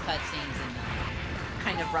some of those cutscenes and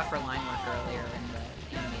kind of rougher line work earlier in the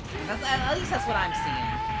anime. At least that's what I'm seeing.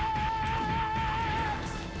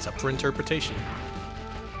 It's up for interpretation.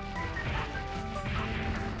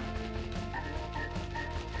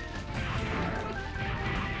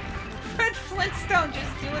 Fred Flintstone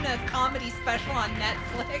just doing a comedy special on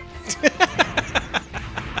Netflix.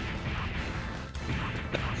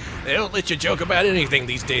 They don't let you joke about anything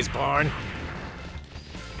these days, Barn.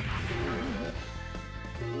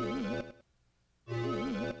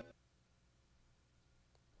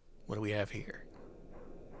 What do we have here?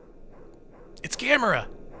 It's Gamera!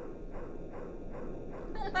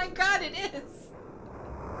 Oh my god, it is!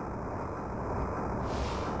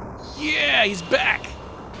 Yeah, he's back!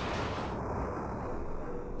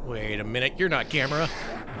 Wait a minute, you're not Gamera.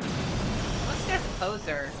 This guy's a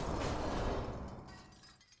poser.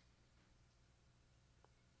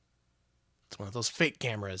 It's one of those fake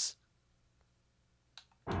Gameras.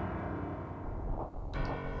 He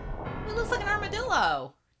looks like an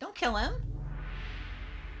armadillo. Don't kill him.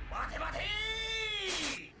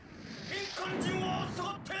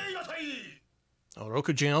 Oh,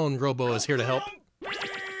 Rokujion Robo is here to help.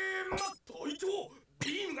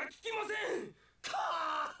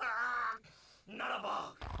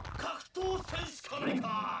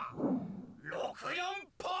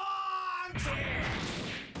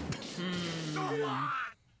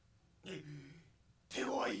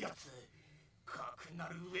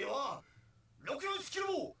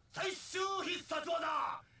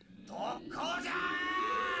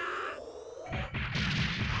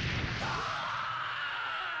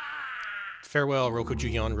 Farewell,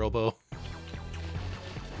 Rokujion Robo.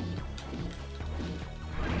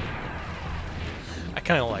 I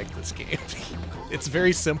kind of like this game. It's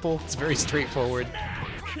very simple. It's very straightforward.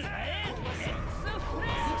 Seems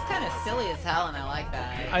kind of silly as hell, and I like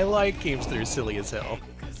that. I like games that are silly as hell.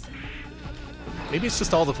 Maybe it's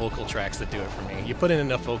just all the vocal tracks that do it for me. You put in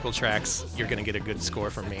enough vocal tracks, you're gonna get a good score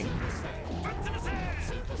from me.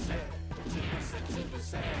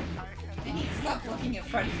 I need to stop looking at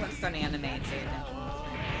Freddy Flintstone anime and say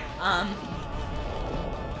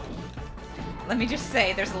let me just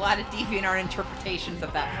say, there's a lot of DeviantArt interpretations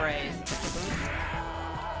of that phrase.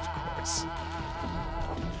 Of course.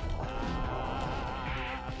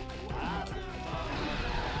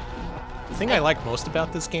 The thing I like most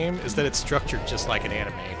about this game is that it's structured just like an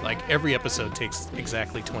anime. Like, every episode takes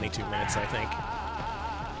exactly 22 minutes, I think.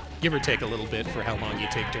 Give or take a little bit for how long you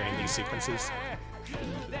take during these sequences.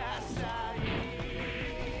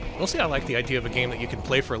 Mostly I like the idea of a game that you can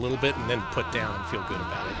play for a little bit and then put down and feel good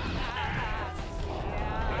about it.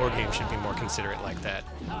 More games should be more considerate like that.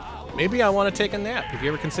 Maybe I want to take a nap. Have you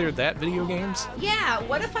ever considered that, video games? Yeah,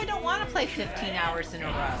 what if I don't want to play 15 hours in a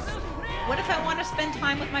row? What if I want to spend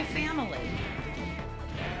time with my family?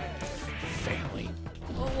 Family?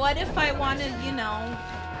 What if I want to, you know,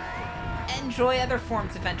 enjoy other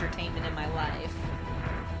forms of entertainment in my life?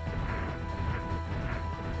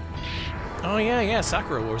 Oh yeah,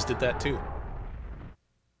 Sakura Wars did that too.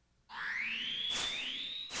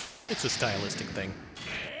 It's a stylistic thing.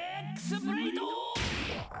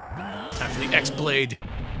 Time for the X-Blade.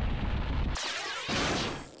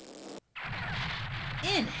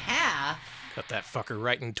 In half? Cut that fucker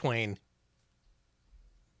right in twain.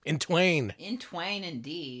 In twain. In twain,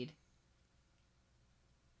 indeed.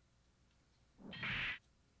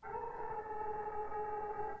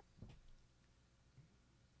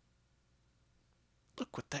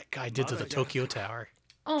 Look what that guy did to the Tokyo Tower.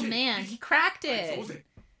 Oh man, he cracked it. He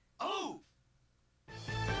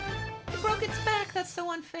broke its back. That's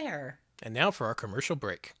so unfair. And now for our commercial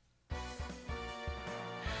break.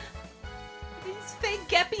 These fake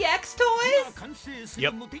geppy-x toys?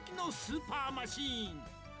 Yep.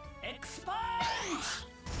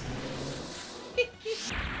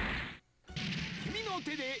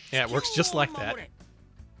 Yeah, it works just like that.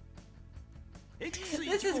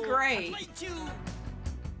 This is great.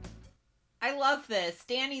 I love this.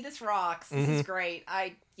 Danny, this rocks. This is great.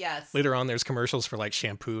 Yes. Later on, there's commercials for, like,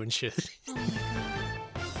 shampoo and shit. Oh my God.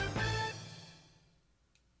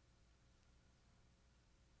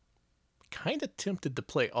 Kind of tempted to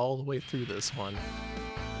play all the way through this one.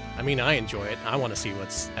 I mean, I enjoy it. I want to see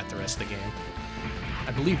what's at the rest of the game.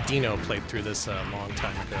 I believe Dino played through this a long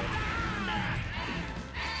time ago.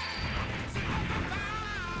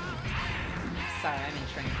 Sorry, I'm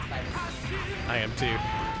entranced by this game. I am too.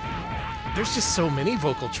 There's just so many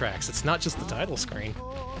vocal tracks. It's not just the title screen.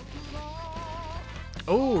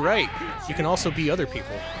 Oh, right. You can also be other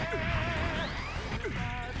people.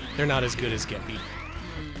 They're not as good as Geppy.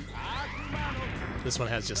 This one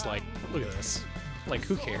has just like, look at this. Like,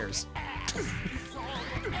 who cares?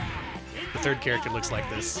 The third character looks like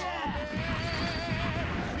this.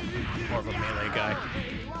 More of a melee guy.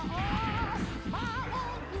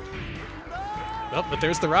 Oh, but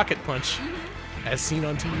there's the rocket punch, as seen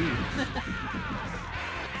on TV.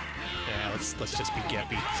 Yeah, let's just be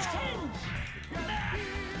Geppy.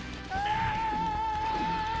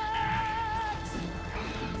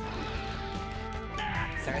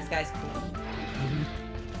 Sorry, this guy's cool.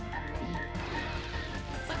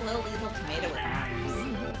 It's like a little evil tomato with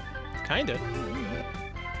arms. Kinda.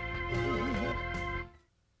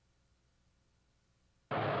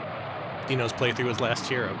 Dino's playthrough was last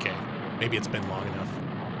year? Okay. Maybe it's been long enough.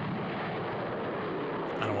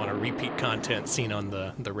 I don't want to repeat content seen on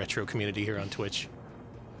the retro community here on Twitch.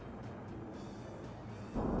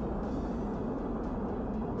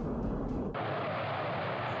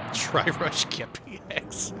 Dry Rush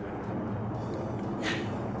geppy-x.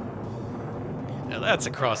 Now that's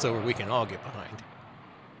a crossover we can all get behind.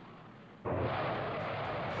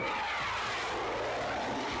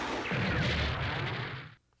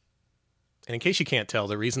 And in case you can't tell,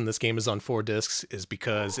 the reason this game is on 4 discs is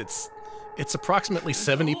because it's approximately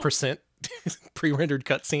 70% pre-rendered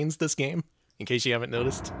cutscenes, this game, in case you haven't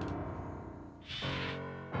noticed.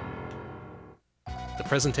 The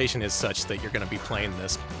presentation is such that you're going to be playing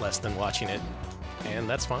this less than watching it, and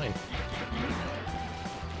that's fine.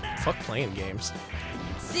 Fuck playing games.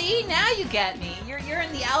 See, now you get me. You're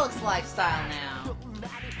in the Alex lifestyle now.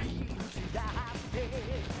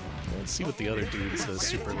 Let's see what the other dude says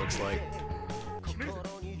Super looks like.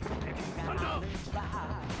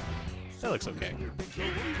 That looks okay.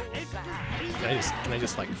 Can I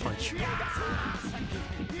just like punch?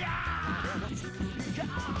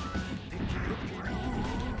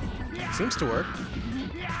 Seems to work.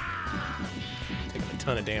 Taking a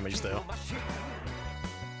ton of damage though.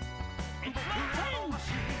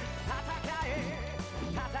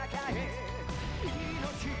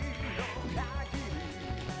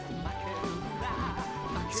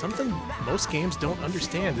 Something most games don't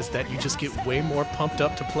understand is that you just get way more pumped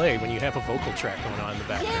up to play when you have a vocal track going on in the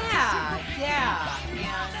background. Yeah.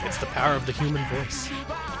 It's the power of the human voice.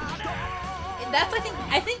 That's I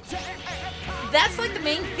think that's like the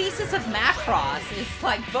main thesis of Macross is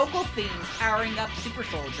like vocal themes powering up super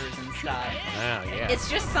soldiers and stuff. Wow, yeah. It's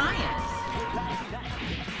just science.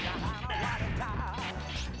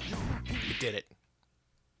 You did it.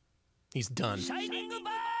 He's done.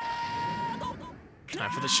 Time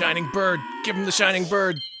for the shining bird. Give him the shining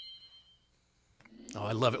bird. Oh,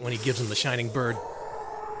 I love it when he gives him the shining bird.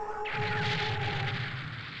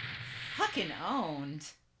 Fucking owned.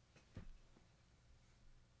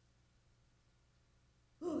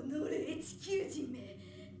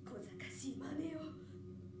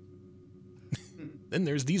 Then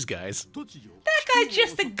there's these guys. That guy's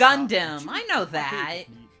just a Gundam. I know that.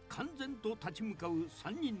 完全と立ち向かう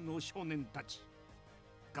3人の少年たち。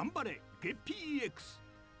頑張れゲッピー X、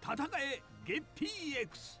 戦えゲッピー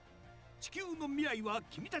X。 地球の未来は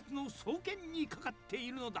君たちの双剣にかかってい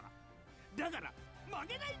るのだ。だから負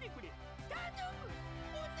けないでくれ。頼む。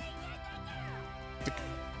お願いだから。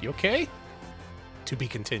 You okay? To be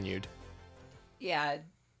continued. Yeah. And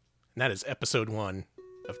that is episode 1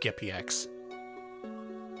 of geppy-x.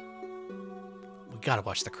 We gotta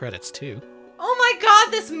watch the credits too. Oh my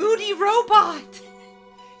god, this moody robot!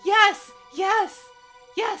 Yes, yes,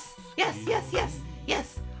 yes, yes, yes, yes,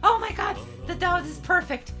 yes. Oh my god, the dog is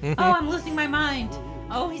perfect. Oh, I'm losing my mind.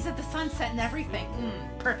 Oh, he's at the sunset and everything.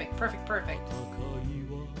 Perfect, perfect, perfect.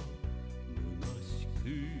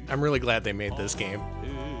 I'm really glad they made this game.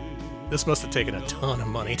 This must have taken a ton of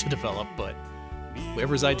money to develop, but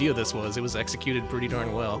whoever's idea this was, it was executed pretty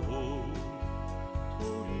darn well.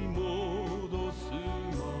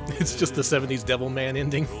 It's just the 70s Devilman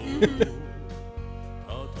ending.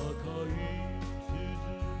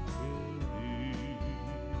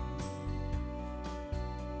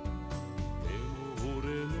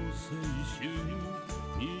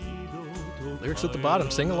 Lyrics at the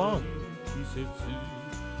bottom, sing along.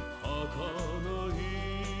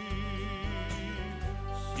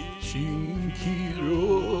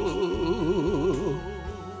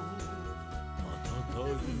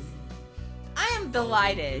 I am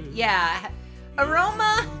delighted. Yeah.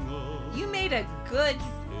 Aroma, you made a good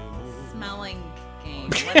smelling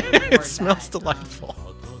game. It smells delightful.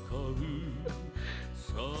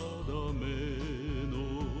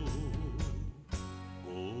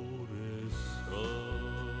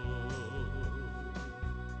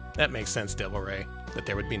 That makes sense, Devil Ray, that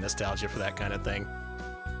there would be nostalgia for that kind of thing.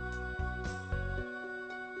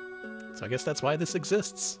 So I guess that's why this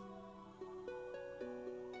exists.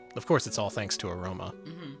 Of course, it's all thanks to Aroma.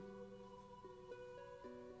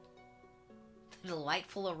 The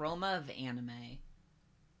delightful aroma of anime.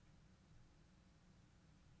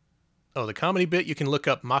 Oh, the comedy bit, you can look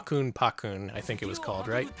up Makun Pakun, I think it was called,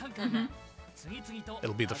 right?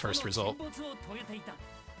 It'll be the first result.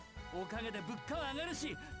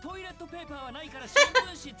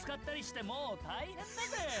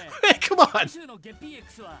 Hey, come on!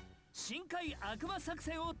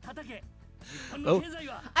 Oh,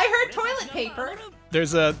 I heard toilet paper.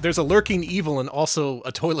 there's a lurking evil and also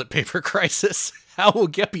a toilet paper crisis. How will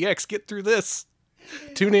geppy-x get through this?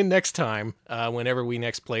 Tune in next time, whenever we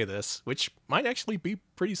next play this, which might actually be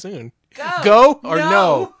pretty soon. Go or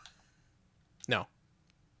no? No.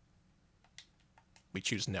 We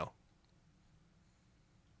choose no.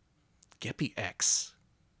 geppy-x.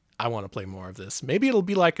 I want to play more of this. Maybe it'll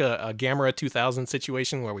be like a Gamera 2000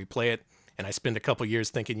 situation where we play it and I spend a couple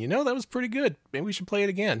years thinking, that was pretty good. Maybe we should play it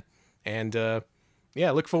again. And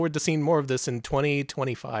yeah, look forward to seeing more of this in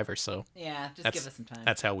 2025 or so. Yeah, just give us some time.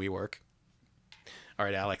 That's how we work. All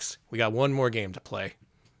right, Alex, we got one more game to play.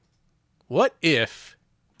 What if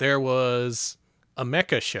there was a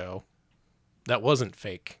mecha show that wasn't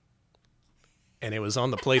fake and it was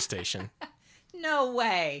on the PlayStation? No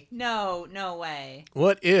way. No way.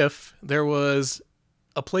 What if there was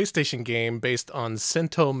a PlayStation game based on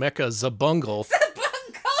Sento Mecha Zabungle?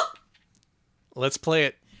 Zabungle! Let's play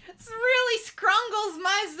it. It's really scrungles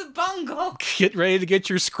my Zabungle. Get ready to get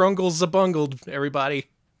your scrungles Zabungled, everybody.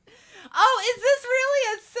 Oh, is this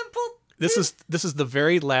really a simple... This is the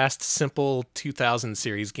very last simple 2000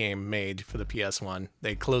 series game made for the PS1.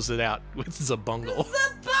 They closed it out with Zabungle.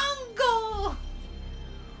 Zabungle!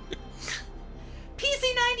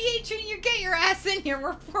 PC98 Junior, get your ass in here.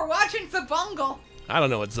 We're watching Zabungle. I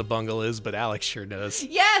don't know what Zabungle is, but Alex sure does.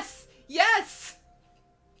 Yes! Yes!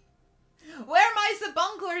 Where are my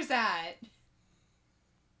Zabunglers at?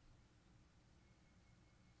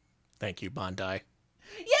 Thank you, Bondi. Yes,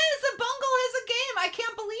 Zabungle has a game. I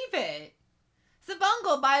can't believe it.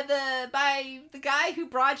 Zabungle by the guy who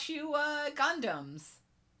brought you Gundams.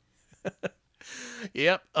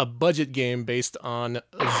 Yep, a budget game based on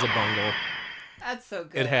Zabungle. That's so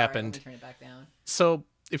good. It happened. Right, let me turn it back down. So,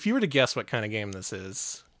 if you were to guess what kind of game this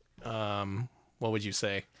is, what would you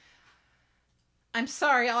say? I'm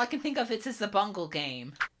sorry, all I can think of is a Zabungle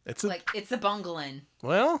game. It's a bungling.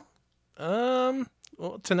 Well,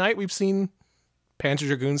 tonight we've seen Panzer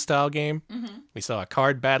Dragoon style game. Mm-hmm. We saw a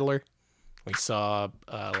card battler. We saw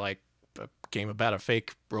like a game about a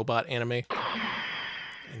fake robot anime.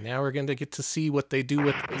 And now we're going to get to see what they do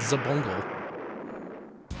with Zabungle.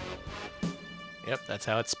 Yep, that's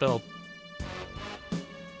how it's spelled.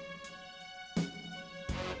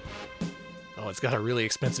 Oh, it's got a really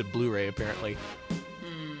expensive Blu-ray, apparently.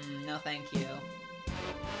 No thank you.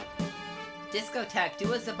 Discotheque,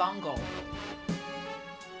 do a Zabungle.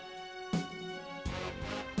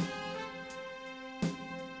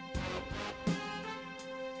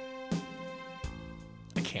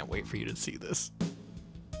 I can't wait for you to see this.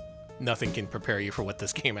 Nothing can prepare you for what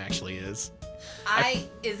this game actually is.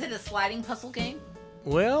 Is it a sliding puzzle game?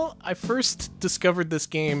 Well, I first discovered this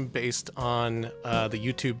game based on the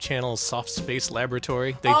YouTube channel Soft Space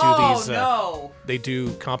Laboratory. They do these. No. They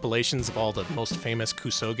do compilations of all the most famous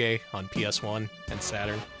kusoge on PS1 and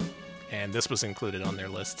Saturn, and this was included on their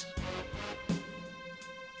list.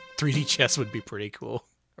 3D chess would be pretty cool,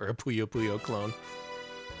 or a Puyo Puyo clone.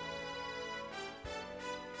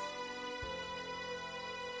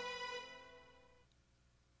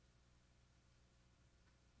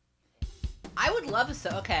 I would love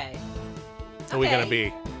a okay. What are we gonna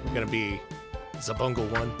be? We're gonna be Zabungle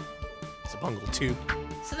 1, Zabungle 2.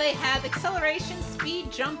 So they have acceleration,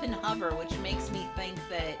 speed, jump, and hover, which makes me think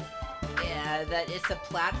that it's a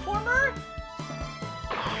platformer?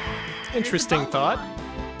 Interesting thought.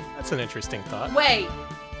 That's an interesting thought. Wait.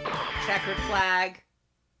 Checkered flag.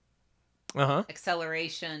 Uh-huh.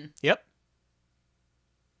 Acceleration. Yep.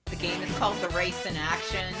 The game is called The Race in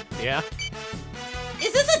Action. Yeah.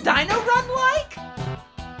 Is this a Dino Run like?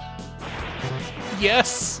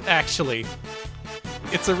 Yes, actually.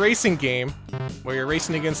 It's a racing game where you're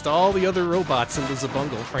racing against all the other robots in the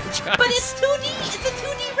Zabungle franchise. But it's 2D! It's a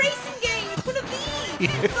 2D racing game! It's one of these!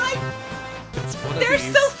 Yeah. It's one of There's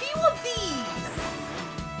these. so few of these!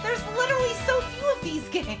 There's literally so few of these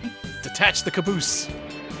games! Detach the caboose.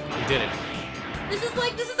 We did it. This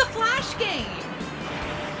is a Flash game!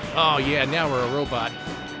 Oh yeah, now we're a robot.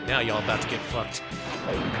 Now y'all about to get fucked.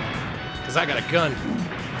 Cause I got a gun.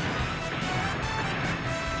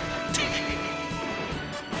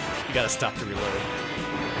 You gotta stop to reload.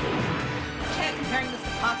 Can't comparing this to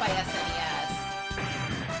Popeye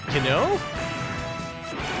SNES. You know?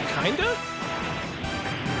 Kinda?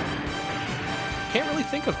 Can't really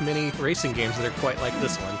think of many racing games that are quite like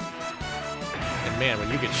this one. And man, when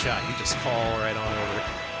you get shot, you just fall right on over.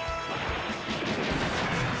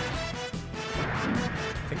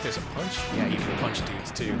 I think there's a punch. Yeah, you can punch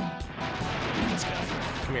dudes too. This guy.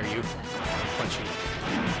 Come here, you. Punch you.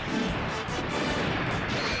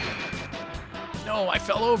 No, I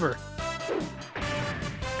fell over.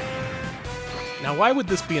 Now, why would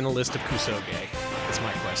this be in a list of kusoge? Is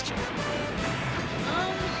my question.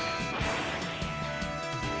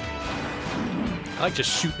 I like just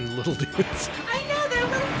shooting little dudes. I know, they're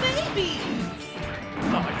little babies!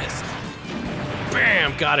 Oh, I missed.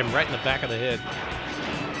 Bam! Got him right in the back of the head.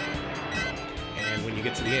 And when you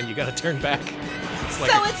get to the end, you gotta turn back.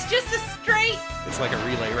 So it's just a straight... It's like a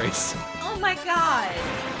relay race. Oh my god.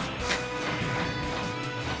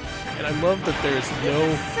 And I love that there's no...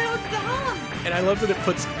 This is so dumb. And I love that it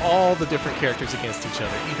puts all the different characters against each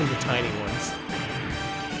other, even the tiny ones.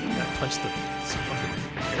 I punched the fucking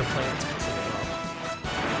airplane that's pissing me off.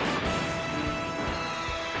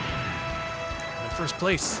 I'm in first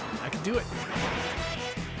place. I can do it.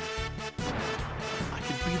 I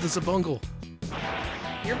can be the Zabungle.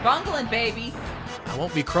 You're bungling, baby. I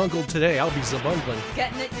won't be crunkled today. I'll be Zabungling.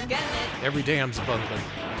 Getting it, you're getting it. Every day I'm Zabungling.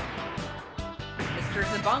 Mr.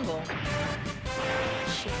 Zabungle.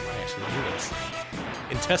 Shit, I might actually do this.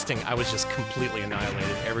 In testing, I was just completely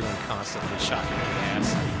annihilated. Everyone constantly shot me in the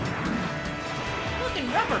ass. Fucking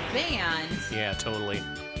rubber band. Yeah, totally.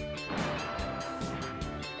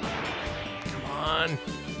 Come on.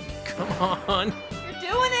 Come on. You're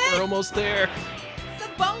doing it. We're almost there.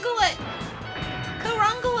 Zabungle it.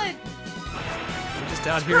 Karungle it. We're just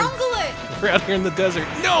out here. Sprungle it. We're out here in the desert.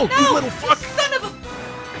 No, No, you little fuck. Son of a...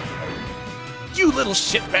 You little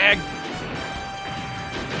shitbag.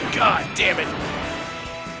 God damn it.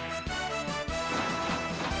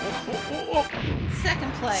 Oh.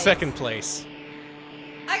 Second place. Second place.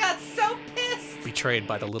 I got so pissed. Betrayed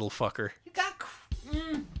by the little fucker. You got...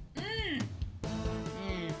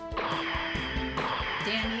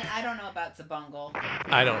 Danny, I don't know about Zabungle.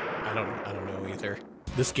 I don't know either.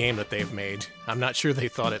 This game that they've made, I'm not sure they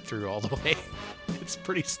thought it through all the way. It's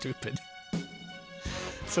pretty stupid.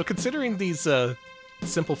 So considering these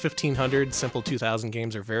simple 1500, simple 2000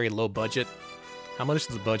 games are very low budget, how much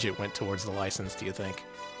of the budget went towards the license, do you think?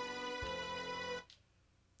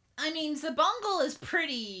 I mean, Zabungle is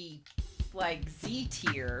pretty, like, Z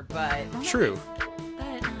tier, but... True. But,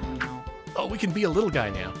 I don't know. Oh, we can be a little guy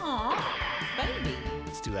now. Aw, baby.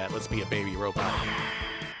 Let's do that. Let's be a baby robot.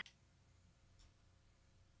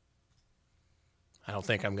 I don't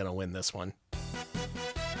think I'm gonna win this one. I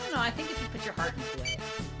don't know, I think if you put your heart into it.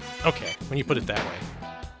 Okay, when you put it that way.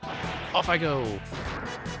 Off I go.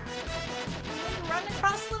 Run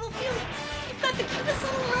across the little field. You've got the cutest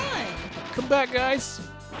little run. Come back, guys.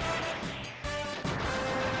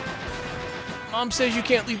 Mom says you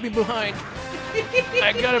can't leave me behind.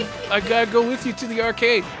 I gotta go with you to the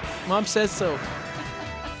arcade. Mom says so.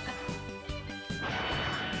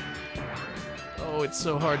 Oh, it's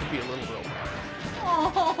so hard to be a little robot.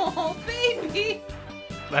 Oh, baby.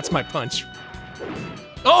 That's my punch.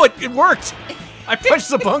 Oh, it worked! I punched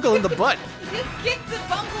Zabungle in the butt. You kicked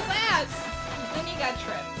Zabungle's ass. Then you got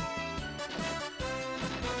tripped.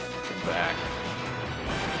 Come back.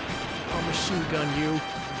 I'll machine gun you.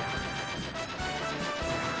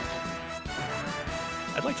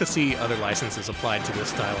 I'd like to see other licenses applied to this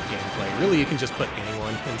style of gameplay. Really, you can just put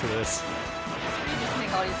anyone into this. You just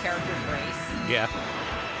make all your characters race. Yeah.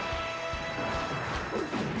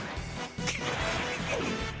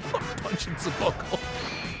 Punching Zabungle.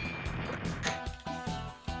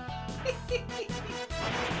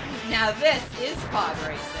 Now this is pod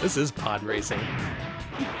racing. This is pod racing.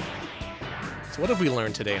 So what have we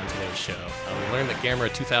learned today on today's show? We learned that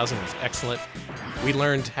Gamera 2000 is excellent. We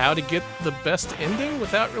learned how to get the best ending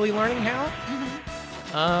without really learning how.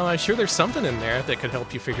 Mm-hmm. I'm sure there's something in there that could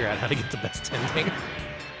help you figure out how to get the best ending.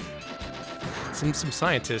 Some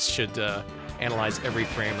scientists should analyze every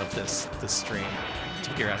frame of this stream to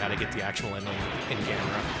figure out how to get the actual ending in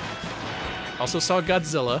Gamera. Also saw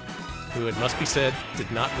Godzilla, who, it must be said, did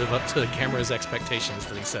not live up to Gamera's expectations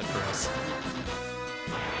that he set for us.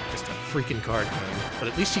 Just a freaking card game, but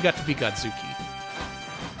at least you got to be Godzuki.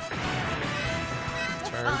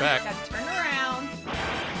 Turn back. Gotta turn around.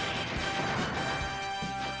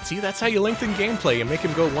 See, that's how you lengthen gameplay. You make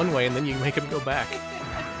him go one way, and then you make him go back.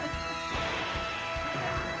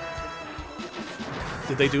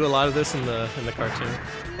 Did they do a lot of this in the cartoon?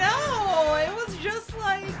 No, it was just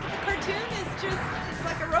like the cartoon is just it's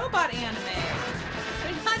like a robot anime.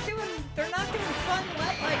 They're not doing fun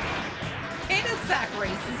like potato sack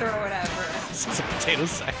races or whatever. This is a potato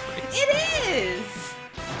sack race. It is.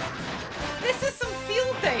 This is some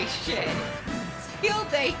field day shit. It's field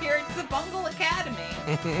day here at Zabungle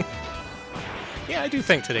Academy. Yeah, I do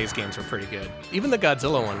think today's games were pretty good. Even the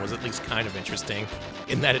Godzilla one was at least kind of interesting,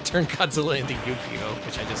 in that it turned Godzilla into Yu-Gi-Oh,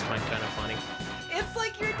 which I just find kind of funny. It's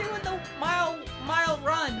like you're doing the mile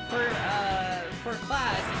run for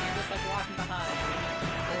class, and you're just like walking behind.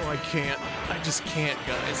 Oh, I can't. I just can't,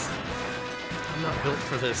 guys. I'm not built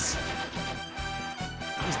for this.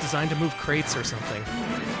 I was designed to move crates or something.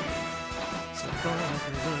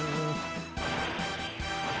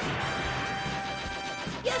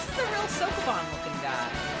 Yes, it's a real Sokoban looking guy.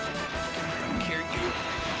 I don't care, you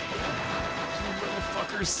little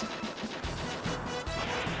fuckers.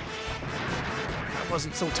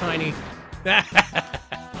 wasn't so tiny.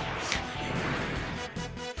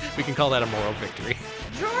 We can call that a moral victory.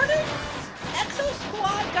 Jordan, Exo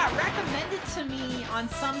Squad got recommended to me on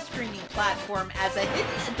some streaming platform as a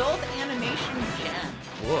hidden adult animation gem.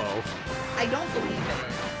 Whoa. I don't believe it.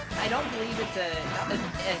 I don't believe it's a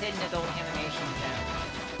hidden adult animation gem.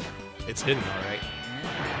 It's hidden, all right.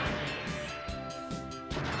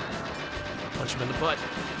 Punch him in the butt.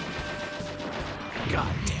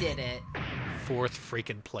 God damn. Did it. 4th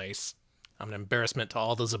freaking place. I'm an embarrassment to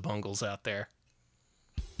all the Zabungles out there.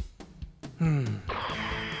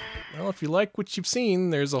 Well, if you like what you've seen,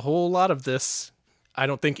 there's a whole lot of this. I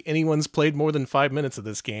don't think anyone's played more than 5 minutes of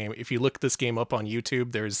this game. If you look this game up on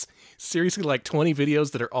YouTube, there's seriously like 20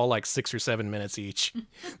 videos that are all like 6 or 7 minutes each.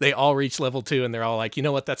 They all reach level 2, and they're all like, you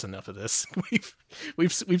know what? That's enough of this.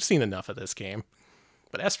 We've seen enough of this game.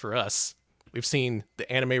 But as for us, we've seen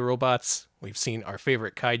the anime robots, we've seen our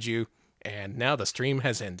favorite kaiju, and now the stream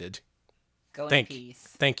has ended. Go in peace.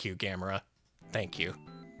 Thank you, Gamera. Thank you.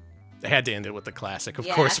 I had to end it with the classic. Of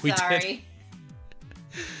yeah, course we sorry. did.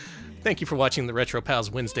 Thank you for watching the Retro Pals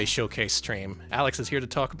Wednesday Showcase stream. Alex is here to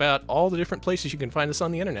talk about all the different places you can find us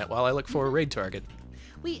on the internet while I look for a raid target.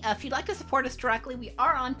 If you'd like to support us directly, we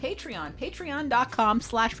are on Patreon,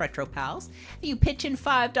 patreon.com/retropals. If you pitch in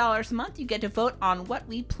 $5 a month, you get to vote on what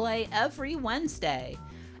we play every Wednesday.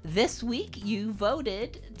 This week, you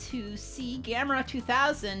voted to see Gamera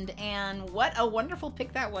 2000, and what a wonderful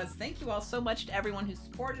pick that was. Thank you all so much to everyone who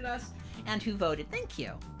supported us and who voted. Thank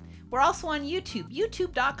you. We're also on YouTube,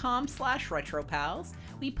 youtube.com/retropals.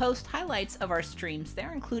 We post highlights of our streams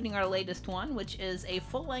there, including our latest one, which is a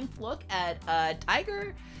full-length look at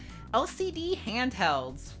Tiger LCD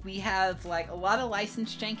handhelds. We have like a lot of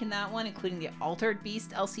licensed jank in that one, including the Altered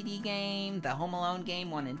Beast LCD game, the Home Alone game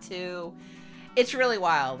 1 and 2. It's really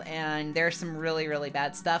wild, and there's some really, really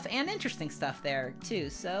bad stuff and interesting stuff there, too.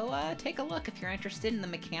 So take a look if you're interested in the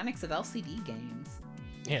mechanics of LCD games.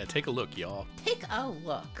 Yeah, take a look, y'all. Take a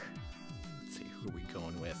look. Let's see, who are we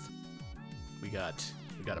going with? We got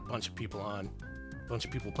a bunch of people on. A bunch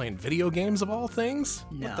of people playing video games of all things?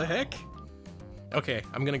 No. What the heck? Okay,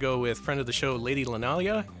 I'm going to go with friend of the show, Lady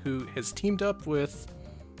Lanalia, who has teamed up with...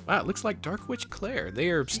 Wow, it looks like Dark Witch Claire. They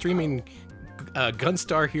are streaming...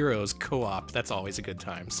 Gunstar Heroes co-op. That's always a good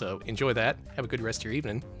time. So enjoy that. Have a good rest of your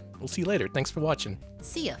evening. We'll see you later. Thanks for watching.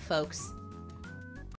 See ya, folks.